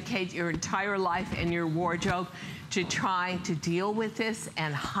really dedicate your entire life and your wardrobe to trying to deal with this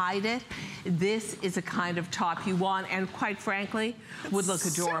and hide it, this is a kind of top you want, and quite frankly, would look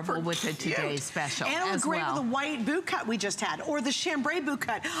adorable with the today's special and it as look great well. with the white boot cut we just had, or the chambray boot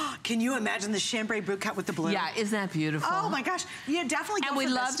cut. Can you imagine the chambray boot cut with the blue? Yeah, isn't that beautiful? Oh my gosh, yeah, definitely go And we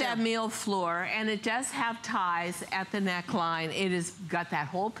for love this that too. meal floor, and it does have ties at the neckline. It has got that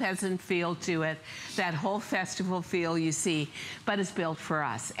whole peasant feel to it, that whole festival feel you see, but it's built for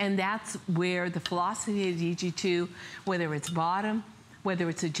us. And that's where the philosophy of DG2, whether it's bottom, whether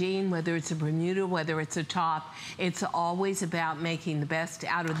it's a jean, whether it's a Bermuda, whether it's a top, it's always about making the best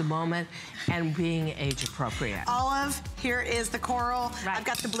out of the moment and being age appropriate. Olive, here is the coral. Right. I've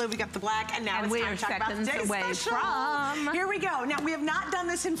got the blue, we got the black, and now and it's time to talk about today's special. Here we go. Now, we have not done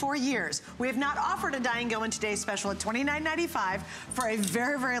this in 4 years. We have not offered a Dye and Go in today's special at $29.95 for a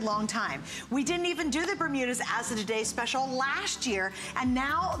very, very long time. We didn't even do the Bermudas as a today's special last year, and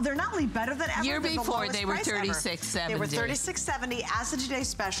now they're not only better than ever. Year before, they were $36.70. They were $36.70 as a today's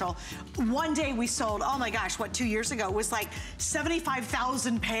special. One day we sold, oh my gosh, what, 2 years ago, it was like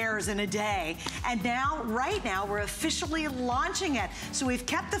 75,000 pairs in a day. And now, right now, we're officially launching it. So we've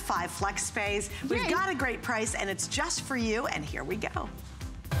kept the 5 flex spays. We've got a great price, and it's just for you, and here we go.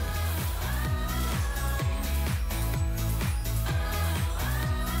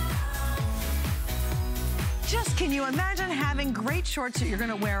 Just can you imagine having great shorts that you're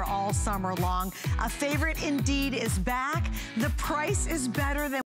gonna wear all summer long? A favorite indeed is back. The price is better than